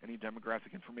 again, any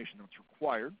demographic information that's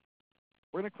required,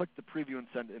 we're going to click the Preview and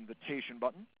Send Invitation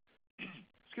button.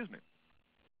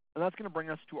 And that's going to bring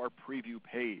us to our preview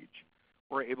page.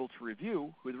 We're able to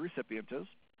review who the recipient is,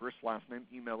 first, last name,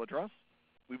 email address.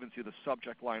 We even see the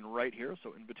subject line right here,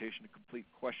 so invitation to complete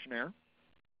questionnaire.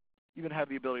 You even have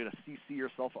the ability to CC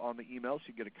yourself on the email so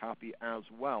you get a copy as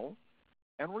well.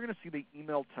 And we're going to see the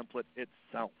email template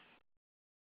itself.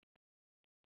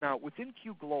 Now, within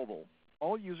Q Global,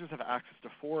 all users have access to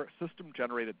 4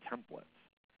 system-generated templates.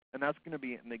 And that's going to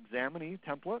be an examinee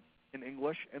template in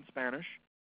English and Spanish,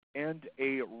 and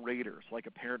a rater, so like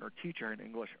a parent or teacher in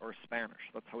English or Spanish.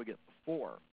 That's how we get the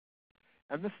 4.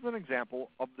 And this is an example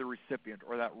of the recipient,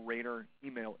 or that rater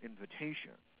email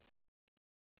invitation.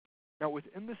 Now,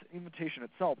 within this invitation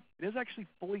itself, it is actually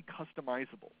fully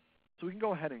customizable. So we can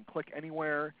go ahead and click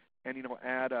anywhere and,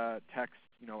 add a text,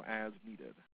 as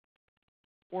needed.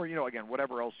 Or, again,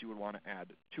 whatever else you would want to add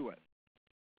to it.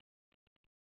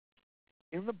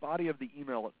 In the body of the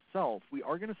email itself, we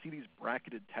are going to see these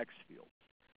bracketed text fields.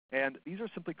 And these are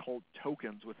simply called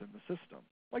tokens within the system,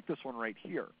 like this one right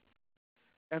here.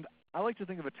 And I like to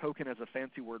think of a token as a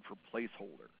fancy word for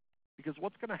placeholder, because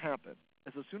what's going to happen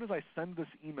is as soon as I send this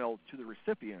email to the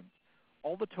recipient,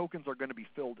 all the tokens are going to be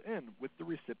filled in with the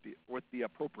recipient, with the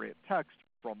appropriate text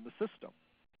from the system.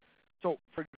 So,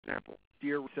 for example,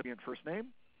 dear recipient first name,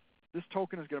 this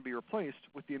token is going to be replaced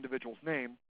with the individual's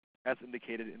name as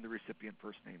indicated in the recipient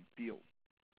first name field.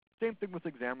 Same thing with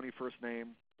examinee first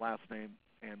name, last name,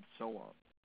 and so on.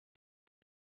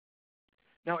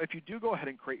 Now, if you do go ahead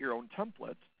and create your own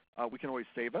template, we can always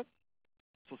save it.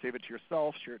 So save it to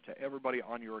yourself, share it to everybody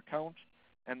on your account,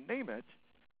 and name it,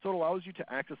 so it allows you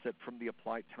to access it from the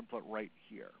Apply template right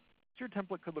here. So your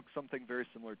template could look something very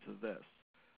similar to this.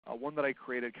 One that I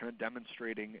created kind of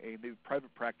demonstrating a new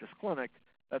private practice clinic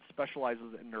that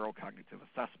specializes in neurocognitive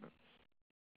assessments.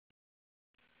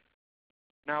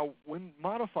 Now, when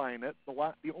modifying it,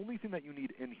 the only thing that you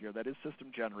need in here that is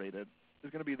system generated is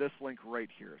going to be this link right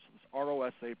here. So this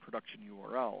ROSA production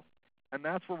URL. And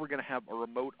that's where we're going to have a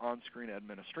remote on-screen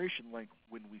administration link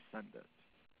when we send it.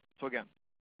 So again,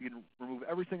 you can remove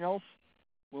everything else.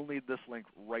 We'll need this link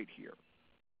right here.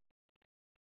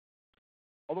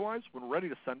 Otherwise, when we're ready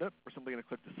to send it, we're simply going to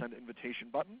click the Send Invitation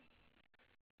button.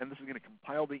 And this is going to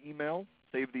compile the email,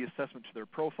 save the assessment to their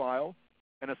profile,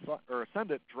 and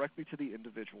send it directly to the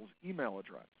individual's email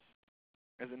address,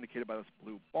 as indicated by this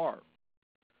blue bar.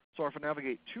 So if I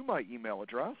navigate to my email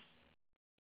address,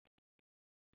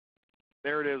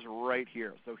 there it is right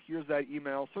here. So here's that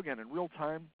email. So again, in real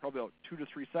time, probably about 2 to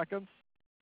 3 seconds,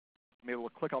 I'm able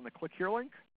to click on the Click Here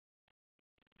link.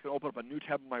 It's going to open up a new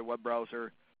tab in my web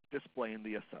browser displaying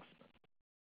the assessment.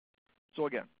 So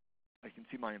again, I can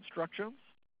see my instructions,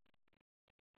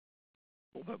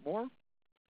 a little bit more,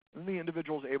 and the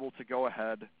individual is able to go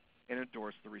ahead and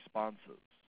endorse the responses.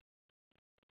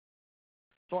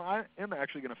 So I am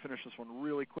actually going to finish this one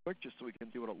really quick just so we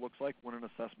can see what it looks like when an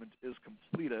assessment is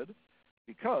completed,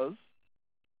 because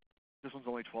this one's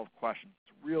only 12 questions.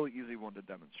 It's a really easy one to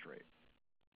demonstrate.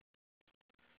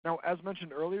 Now, as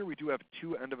mentioned earlier, we do have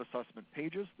 2 end of assessment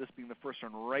pages, this being the first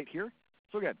one right here.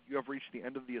 So again, you have reached the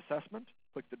end of the assessment.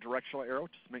 Click the directional arrow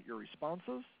to submit your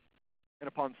responses. And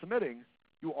upon submitting,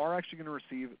 you are actually going to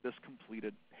receive this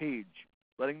completed page,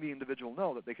 letting the individual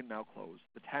know that they can now close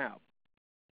the tab.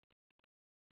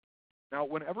 Now,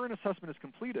 whenever an assessment is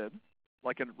completed,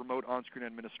 like a remote on-screen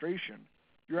administration,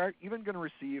 you're even going to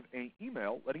receive an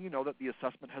email letting you know that the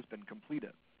assessment has been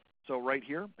completed. So right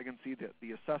here, I can see that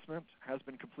the assessment has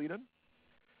been completed,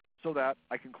 so that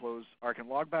I can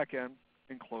log back in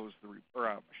and close the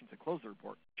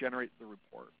report, generate the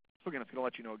report. So again, it's going to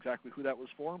let you know exactly who that was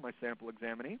for, my sample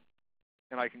examinee,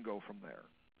 and I can go from there.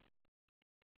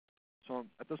 So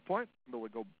at this point, I'm able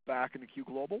to go back into Q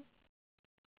Global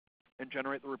and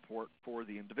generate the report for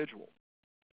the individual.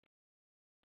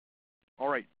 All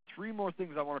right, 3 more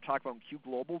things I want to talk about in Q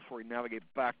Global before we navigate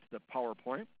back to the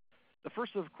PowerPoint. The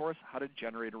first is, of course, how to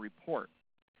generate a report.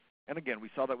 And again, we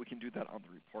saw that we can do that on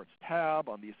the Reports tab,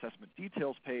 on the Assessment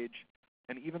Details page,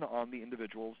 and even on the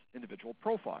individual's individual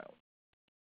profile.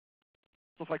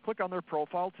 So if I click on their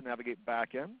profile to navigate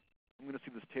back in, I'm going to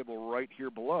see this table right here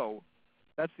below.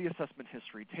 That's the Assessment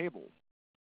History table.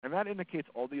 And that indicates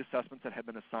all the assessments that have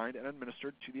been assigned and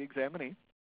administered to the examinee,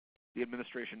 the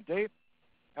administration date,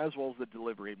 as well as the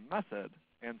delivery method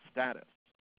and status.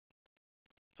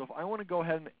 So if I want to go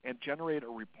ahead and generate a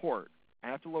report, I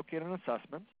have to locate an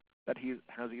assessment that he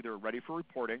has either ready for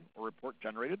reporting or report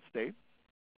generated state.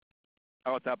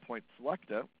 I'll at that point select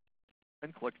it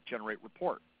and click Generate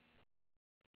Report.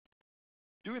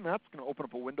 Doing that's going to open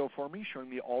up a window for me showing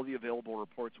me all the available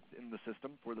reports within the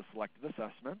system for the selected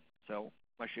assessment. So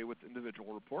my Shaywitz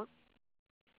individual report.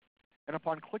 And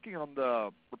upon clicking on the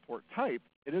report type,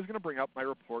 it is going to bring up my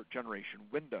report generation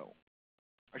window.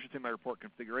 I should say my report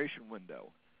configuration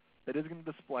window. That is going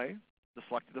to display the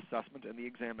selected assessment and the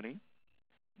examinee,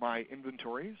 my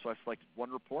inventory, so I selected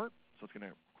 1 report, so it's going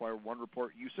to require 1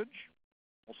 report usage,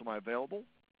 also my available,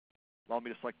 allow me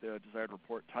to select the desired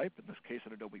report type, in this case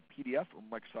an Adobe PDF or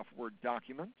Microsoft Word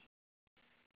document.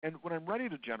 And when I'm ready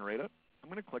to generate it, I'm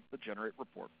going to click the Generate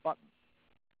Report button.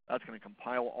 That's going to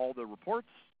compile all the reports,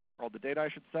 or all the data I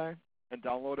should say, and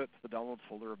download it to the Downloads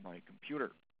folder of my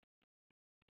computer.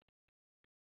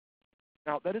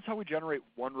 Now, that is how we generate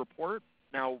 1 report.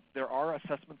 Now, there are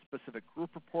assessment-specific group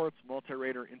reports,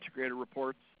 Multirater, integrated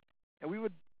reports, and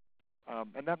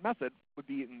and that method would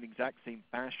be in the exact same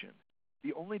fashion.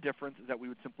 The only difference is that we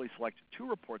would simply select 2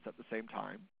 reports at the same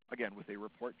time, again with a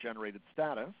report generated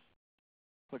status.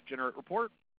 Click Generate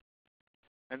Report,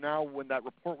 and now when that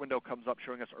report window comes up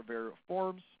showing us our various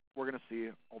forms, we're going to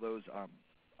see all those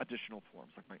additional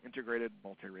forms, like my integrated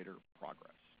Multirater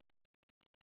progress.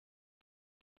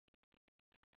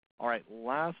 All right,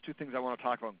 last 2 things I want to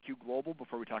talk about in Q Global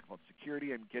before we talk about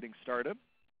security and getting started.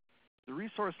 The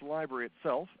resource library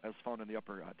itself, as found in the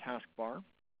upper taskbar,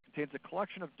 contains a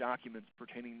collection of documents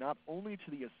pertaining not only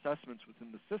to the assessments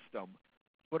within the system,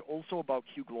 but also about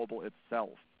Q Global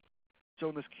itself. So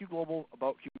in this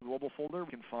About Q Global folder, we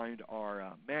can find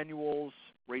our manuals,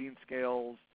 rating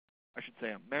scales,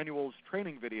 manuals,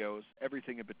 training videos,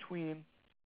 everything in between.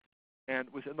 And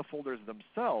within the folders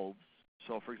themselves,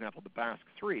 so for example, the BASC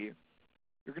 3,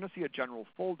 you're going to see a general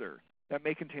folder that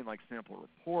may contain like sample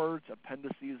reports,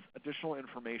 appendices, additional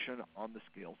information on the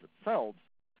scales themselves.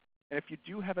 And if you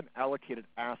do have an allocated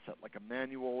asset like a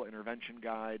manual, intervention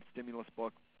guide, stimulus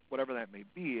book, whatever that may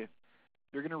be,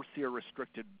 you're going to see a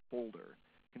restricted folder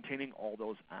containing all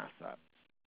those assets.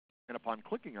 And upon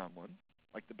clicking on one,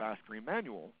 like the BASC Green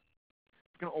Manual,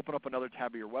 it's going to open up another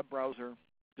tab of your web browser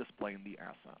displaying the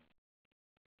asset.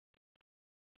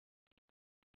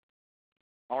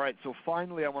 All right, so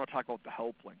finally I want to talk about the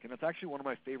help link, and it's actually one of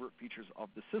my favorite features of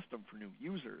the system for new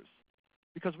users,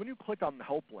 because when you click on the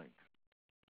help link,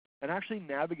 it actually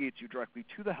navigates you directly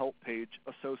to the help page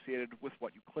associated with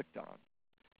what you clicked on.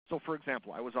 So for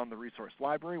example, I was on the resource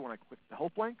library when I clicked the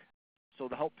help link, so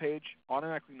the help page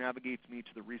automatically navigates me to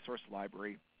the resource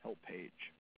library help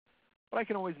page. But I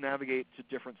can always navigate to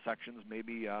different sections,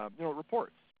 maybe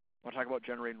reports. When I talk about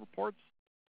generating reports,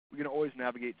 we can always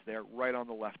navigate to there right on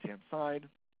the left-hand side.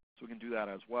 So we can do that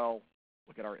as well.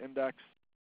 Look at our index.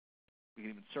 We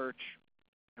can even search,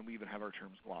 and we even have our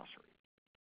terms glossary.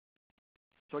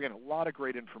 So again, a lot of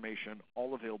great information,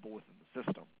 all available within the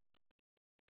system.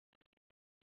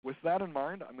 With that in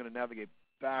mind, I'm going to navigate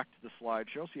back to the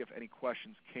slideshow, see if any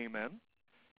questions came in.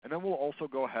 And then we'll also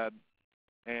go ahead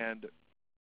and,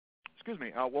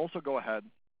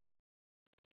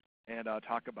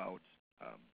 talk about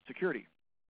security.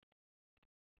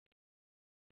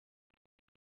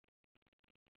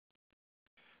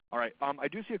 All right, I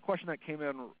do see a question that came in,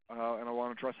 and I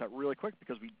want to address that really quick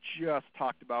because we just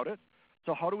talked about it.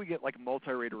 So how do we get like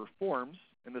Multirater forms,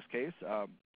 in this case, I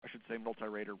should say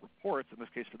Multirater reports, in this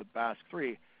case for the BASC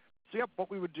 3. So yep, what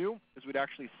we would do is we'd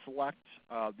actually select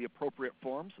the appropriate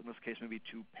forms, in this case maybe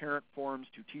 2 parent forms,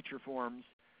 2 teacher forms,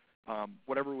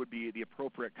 whatever would be the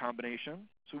appropriate combination.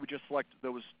 So we just select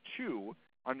those 2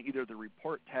 on either the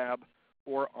report tab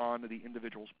or on the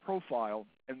individual's profile,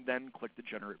 and then click the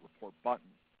Generate Report button.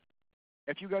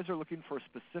 If you guys are looking for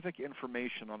specific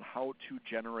information on how to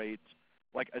generate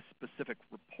like a specific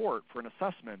report for an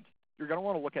assessment, you're going to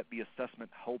want to look at the assessment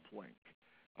help link.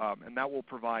 And that will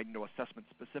provide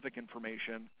assessment-specific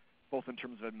information, both in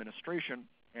terms of administration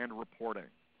and reporting.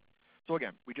 So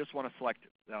again, we just want to select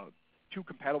 2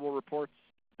 compatible reports,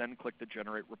 then click the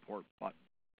Generate Report button.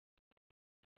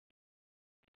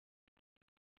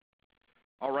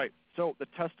 All right, so the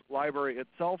test library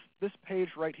itself, this page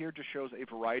right here just shows a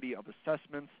variety of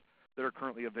assessments that are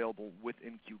currently available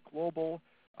within Q Global.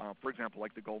 For example,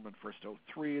 like the Goldman First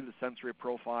 03, the Sensory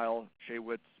Profile,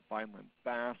 Shaywitz, Vineland,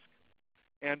 BASC.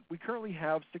 And we currently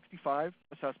have 65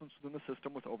 assessments within the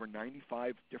system with over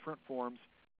 95 different forms,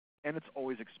 and it's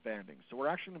always expanding. So we're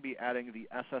actually going to be adding the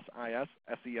SSIS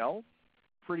SEL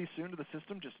pretty soon to the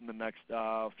system, just in the next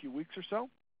few weeks or so.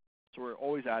 So we're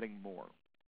always adding more.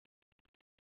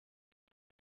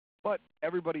 But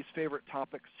everybody's favorite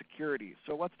topic, security.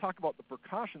 So let's talk about the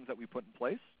precautions that we put in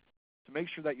place to make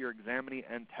sure that your examinee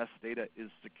and test data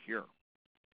is secure.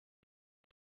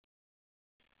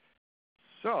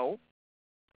 So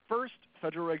first,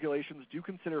 federal regulations do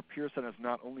consider Pearson as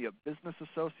not only a business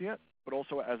associate, but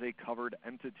also as a covered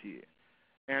entity.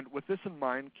 And with this in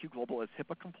mind, Q Global is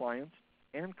HIPAA compliant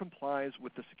and complies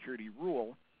with the security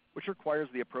rule, which requires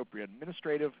the appropriate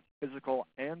administrative, physical,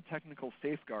 and technical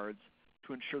safeguards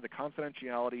to ensure the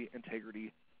confidentiality,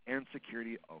 integrity, and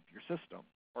security of your system,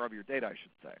 or of your data, I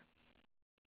should say.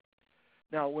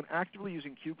 Now, when actively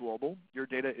using Q Global, your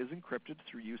data is encrypted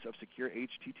through use of secure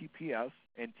HTTPS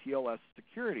and TLS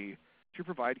security to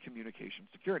provide communication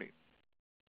security.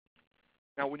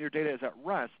 Now, when your data is at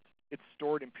rest, it's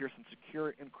stored in Pearson's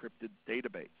secure encrypted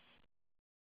database.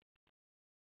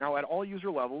 Now, at all user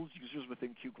levels, users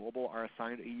within Q Global are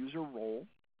assigned a user role,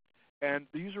 and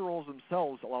the user roles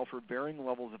themselves allow for varying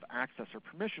levels of access or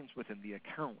permissions within the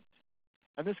account.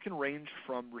 And this can range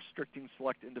from restricting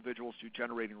select individuals to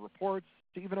generating reports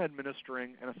to even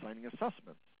administering and assigning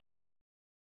assessments.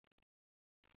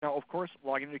 Now, of course,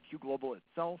 logging into Q Global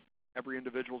itself, every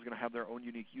individual is going to have their own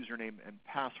unique username and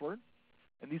password,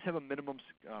 and these have a minimum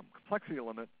complexity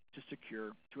limit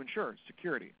to ensure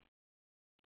security.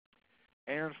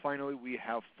 And finally, we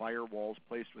have firewalls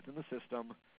placed within the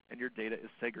system, and your data is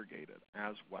segregated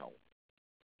as well.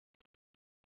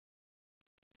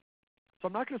 So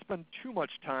I'm not going to spend too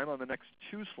much time on the next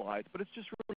 2 slides, but it's just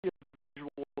really a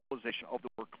visualization of the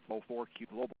workflow for Q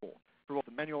Global, for both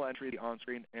the manual entry, the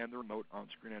on-screen, and the remote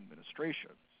on-screen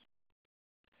administrations.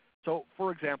 So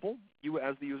for example, you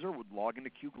as the user would log into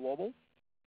Q Global,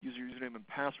 use your username and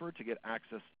password to get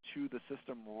access to the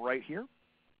system right here.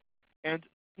 And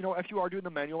if you are doing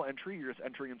the manual entry, you're just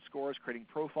entering in scores, creating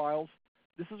profiles,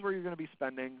 this is where you're going to be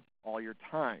spending all your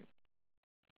time.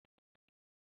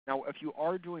 Now, if you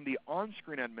are doing the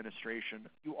on-screen administration,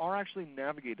 you are actually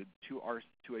navigated to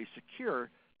a secure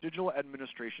digital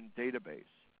administration database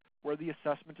where the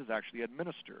assessment is actually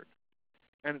administered.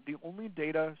 And the only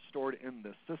data stored in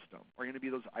this system are going to be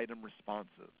those item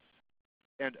responses.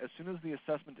 And as soon as the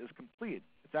assessment is complete,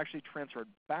 it's actually transferred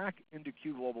back into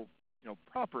Q Global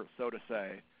proper, so to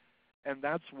say, and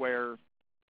that's where,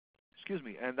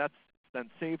 and that's then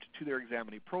saved to their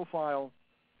examinee profile,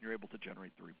 and you're able to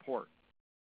generate the report.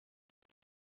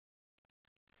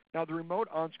 Now, the remote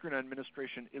on-screen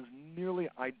administration is nearly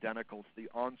identical to the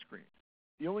on-screen.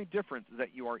 The only difference is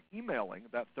that you are emailing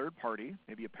that third party,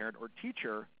 maybe a parent or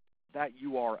teacher, that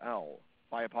URL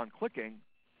by, upon clicking,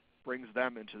 brings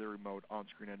them into the remote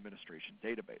on-screen administration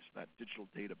database, that digital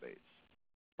database.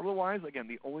 Otherwise, again,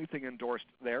 the only thing endorsed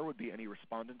there would be any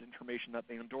respondent information that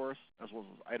they endorse, as well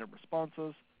as item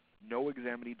responses. No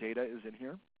examinee data is in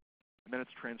here, and then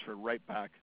it's transferred right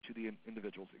back to the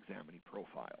individual's examinee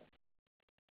profile.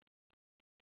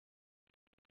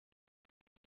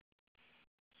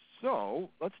 So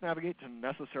let's navigate to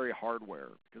necessary hardware,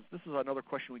 because this is another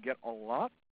question we get a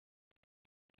lot.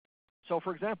 So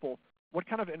for example, what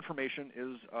kind of information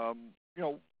is,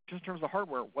 just in terms of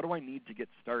hardware, what do I need to get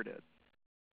started?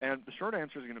 And the short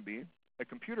answer is going to be a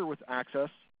computer with access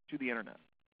to the internet.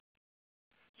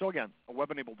 So again, a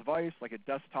web-enabled device like a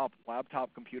desktop,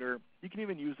 laptop computer. You can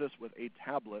even use this with a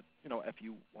tablet, if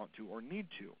you want to or need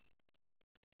to.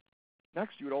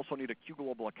 Next, you would also need a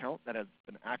QGlobal account that has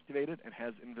been activated and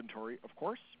has inventory, of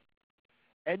course.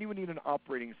 And you would need an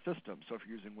operating system. So if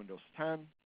you're using Windows 10,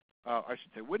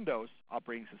 Windows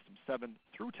operating system 7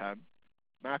 through 10,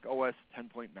 Mac OS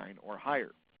 10.9 or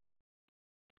higher.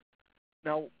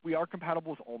 Now, we are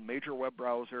compatible with all major web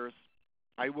browsers.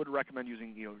 I would recommend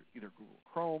using either Google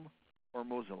Chrome or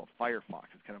Mozilla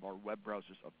Firefox. It's kind of our web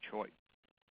browsers of choice.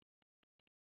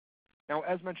 Now,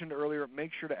 as mentioned earlier,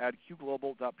 make sure to add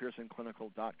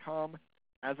qglobal.pearsonclinical.com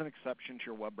as an exception to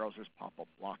your web browser's pop-up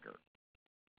blocker.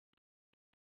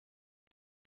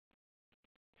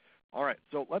 All right,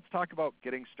 so let's talk about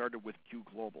getting started with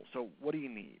QGlobal. So what do you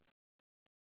need?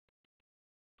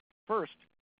 First,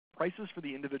 prices for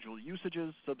the individual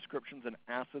usages, subscriptions, and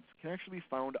assets can actually be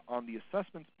found on the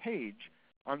assessments page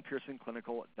on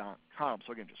pearsonclinical.com.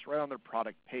 So again, just right on their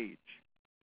product page.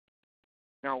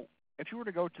 Now, if you were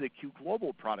to go to the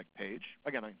QGlobal product page,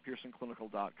 again on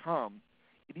pearsonclinical.com,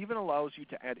 it even allows you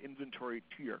to add inventory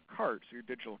to your cart, so your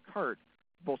digital cart,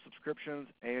 both subscriptions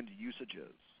and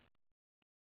usages.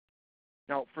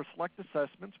 Now, for select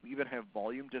assessments, we even have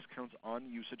volume discounts on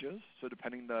usages. So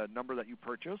depending the number that you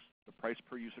purchase, the price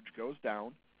per usage goes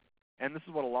down. And this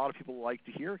is what a lot of people like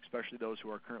to hear, especially those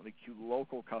who are currently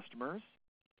QLocal customers.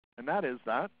 And that is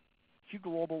that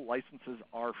QGlobal licenses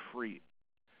are free.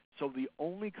 So the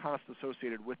only cost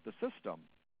associated with the system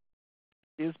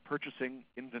is purchasing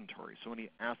inventory, so any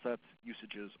assets,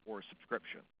 usages, or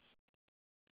subscriptions.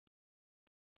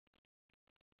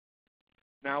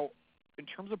 Now, in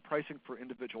terms of pricing for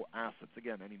individual assets,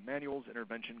 again, any manuals,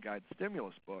 intervention guides,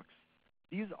 stimulus books,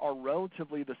 these are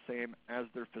relatively the same as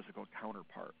their physical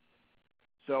counterpart.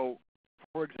 So,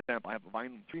 for example, I have a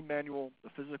Volume 3 manual. The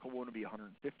physical one would be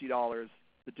 $150.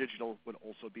 The digital would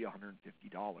also be $150.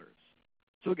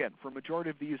 So again, for a majority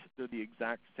of these, they're the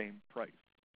exact same price.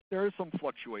 There is some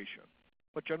fluctuation,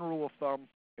 but general rule of thumb,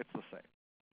 it's the same.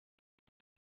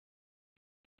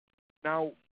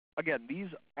 Now, again, these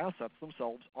assets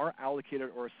themselves are allocated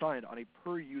or assigned on a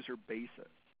per-user basis.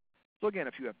 So again,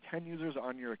 if you have 10 users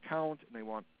on your account and they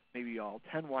want, maybe all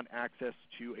 10 want access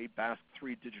to a BASC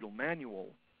 3 digital manual,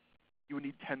 you would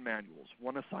need 10 manuals,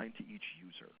 one assigned to each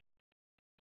user.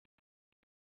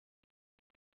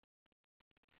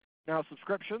 Now,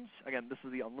 subscriptions, again, this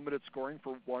is the unlimited scoring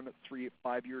for 1, 3,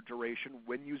 5-year duration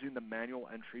when using the manual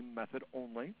entry method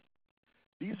only.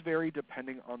 These vary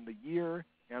depending on the year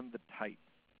and the type.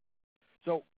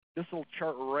 So this little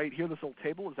chart right here, this little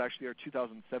table is actually our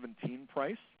 2017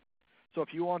 price. So if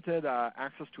you wanted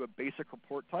access to a basic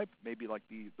report type, maybe like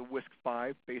the WISC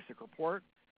 5 basic report,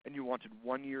 and you wanted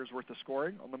 1 year's worth of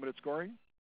scoring, unlimited scoring,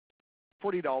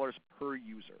 $40 per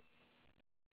user.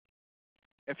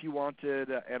 If you wanted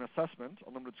an assessment,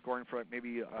 unlimited scoring for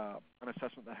maybe an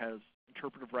assessment that has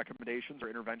interpretive recommendations or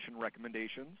intervention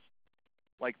recommendations,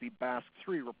 like the BASC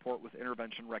 3 report with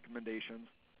intervention recommendations,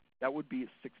 that would be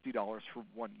 $60 for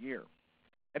 1 year.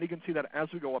 And you can see that as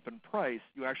we go up in price,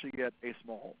 you actually get a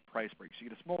small price break. So you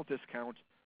get a small discount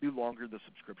the longer the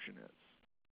subscription is.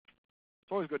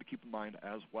 It's always good to keep in mind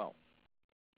as well.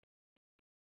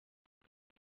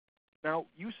 Now,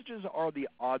 usages are the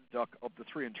odd duck of the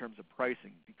three in terms of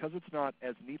pricing because it's not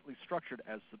as neatly structured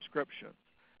as subscriptions.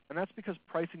 And that's because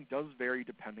pricing does vary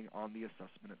depending on the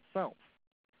assessment itself.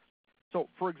 So,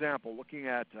 for example, looking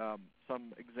at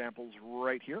some examples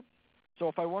right here. So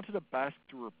if I wanted a BASC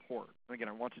 3 report, and again,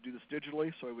 I want to do this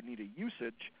digitally, so I would need a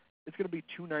usage, it's going to be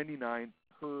 $2.99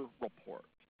 per report.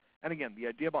 And again, the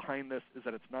idea behind this is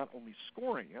that it's not only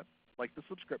scoring it, like the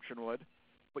subscription would,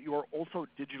 but you are also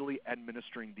digitally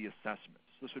administering the assessments.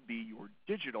 This would be your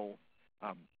digital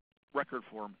record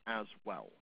form as well.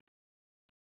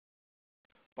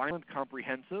 Violent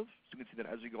comprehensive, so you can see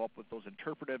that as we go up with those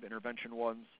interpretive intervention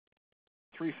ones,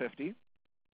 $3.50.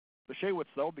 The Shaywitz,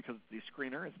 though, because it's the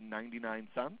screener, is 99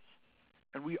 cents.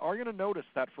 And we are going to notice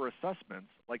that for assessments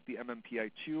like the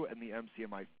MMPI 2 and the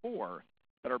MCMI 4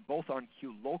 that are both on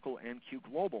Q Local and Q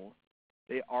Global,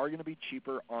 they are going to be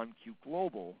cheaper on Q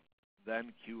Global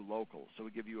than Q Local. So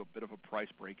we give you a bit of a price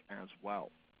break as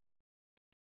well.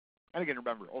 And again,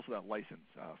 remember, also that license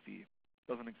fee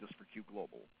doesn't exist for Q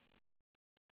Global.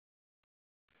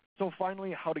 So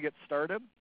finally, how to get started.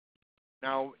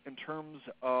 Now, in terms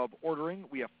of ordering,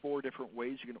 we have 4 different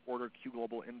ways you can order Q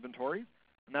Global inventory,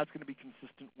 and that's going to be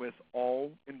consistent with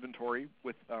all inventory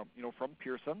with, from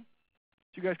Pearson.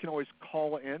 So you guys can always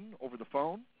call in over the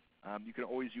phone. You can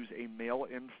always use a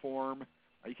mail-in form.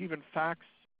 You can even fax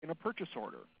in a purchase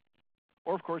order.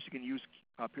 Or, of course, you can use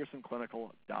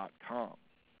PearsonClinical.com.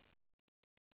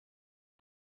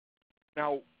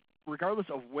 Now, regardless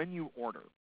of when you order,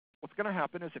 what's going to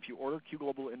happen is if you order Q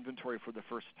Global inventory for the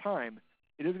first time,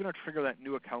 it is going to trigger that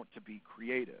new account to be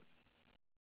created.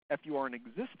 If you are an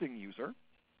existing user,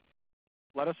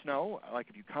 let us know, like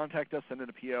if you contact us, send in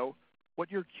a PO, what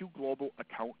your Q Global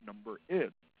account number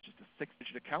is. It's just a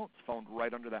 6-digit account. It's found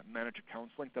right under that Manage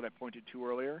Accounts link that I pointed to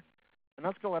earlier. And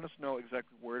that's going to let us know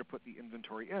exactly where to put the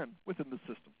inventory in within the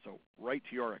system, so right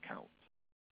to your account.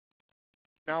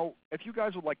 Now, if you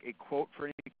guys would like a quote for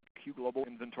any Q Global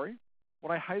inventory,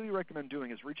 what I highly recommend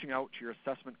doing is reaching out to your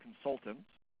assessment consultant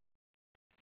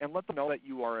and let them know that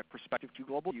you are a prospective Q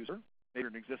Global user. Maybe you're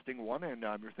an existing one and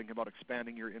you're thinking about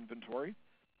expanding your inventory,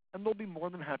 and they'll be more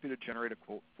than happy to generate a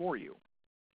quote for you.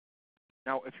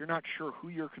 Now, if you're not sure who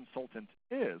your consultant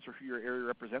is or who your area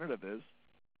representative is,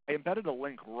 I embedded a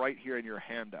link right here in your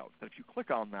handout that if you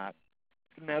click on that,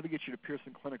 it's going to navigate you to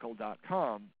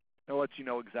PearsonClinical.com, and it'll let you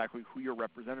know exactly who your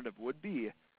representative would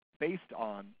be based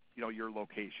on your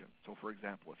location. So, for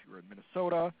example, if you're in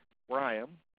Minnesota, where I am,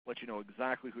 let you know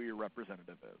exactly who your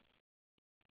representative is.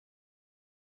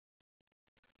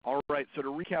 All right, so to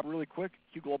recap really quick,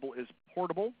 Q Global is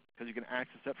portable because you can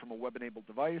access it from a web-enabled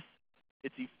device.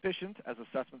 It's efficient as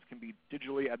assessments can be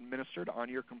digitally administered on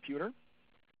your computer.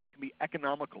 It can be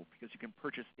economical because you can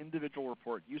purchase individual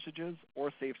report usages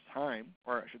or save time,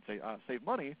 or I should say save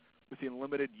money with the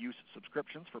unlimited use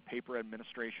subscriptions for paper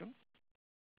administration.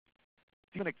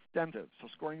 It's even extensive, so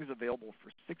scoring is available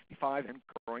for 65 and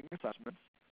growing assessments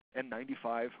and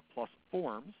 95 plus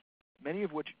forms, many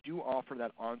of which do offer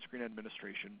that on-screen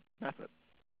administration method.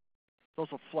 It's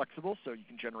also flexible, so you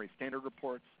can generate standard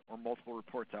reports or multiple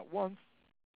reports at once.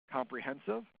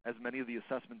 Comprehensive, as many of the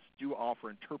assessments do offer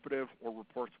interpretive or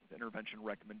reports with intervention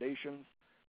recommendations.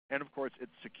 And of course,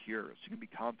 it's secure, so you can be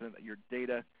confident that your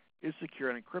data is secure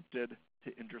and encrypted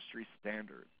to industry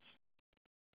standards.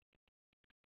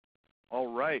 All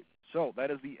right, so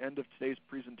that is the end of today's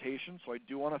presentation. So I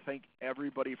do want to thank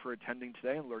everybody for attending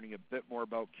today and learning a bit more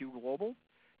about Q Global.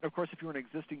 And of course, if you're an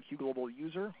existing Q Global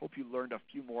user, hope you learned a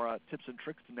few more tips and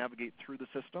tricks to navigate through the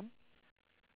system.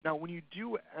 Now, when you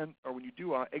do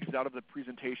exit out of the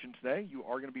presentation today, you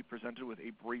are going to be presented with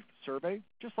a brief survey,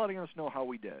 just letting us know how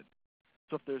we did.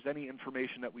 So if there's any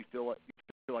information that we feel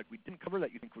like we didn't cover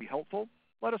that you think would be helpful,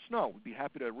 let us know. We'd be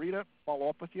happy to read it, follow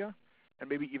up with you, and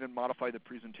maybe even modify the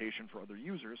presentation for other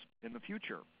users in the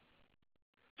future.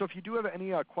 So if you do have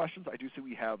any questions, I do see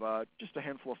we have just a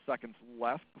handful of seconds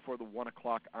left before the 1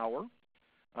 o'clock hour.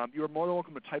 You are more than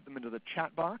welcome to type them into the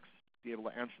chat box, be able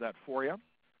to answer that for you.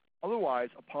 Otherwise,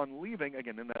 upon leaving,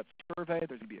 again, in that survey,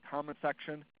 there's going to be a comment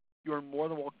section. You are more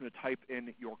than welcome to type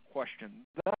in your question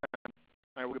then, and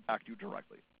I will get back to you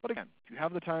directly. But again, if you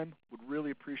have the time, would really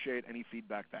appreciate any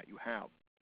feedback that you have.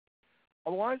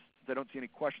 Otherwise, since I don't see any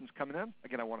questions coming in,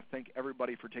 again, I want to thank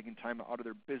everybody for taking time out of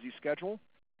their busy schedule,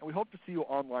 and we hope to see you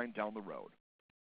online down the road.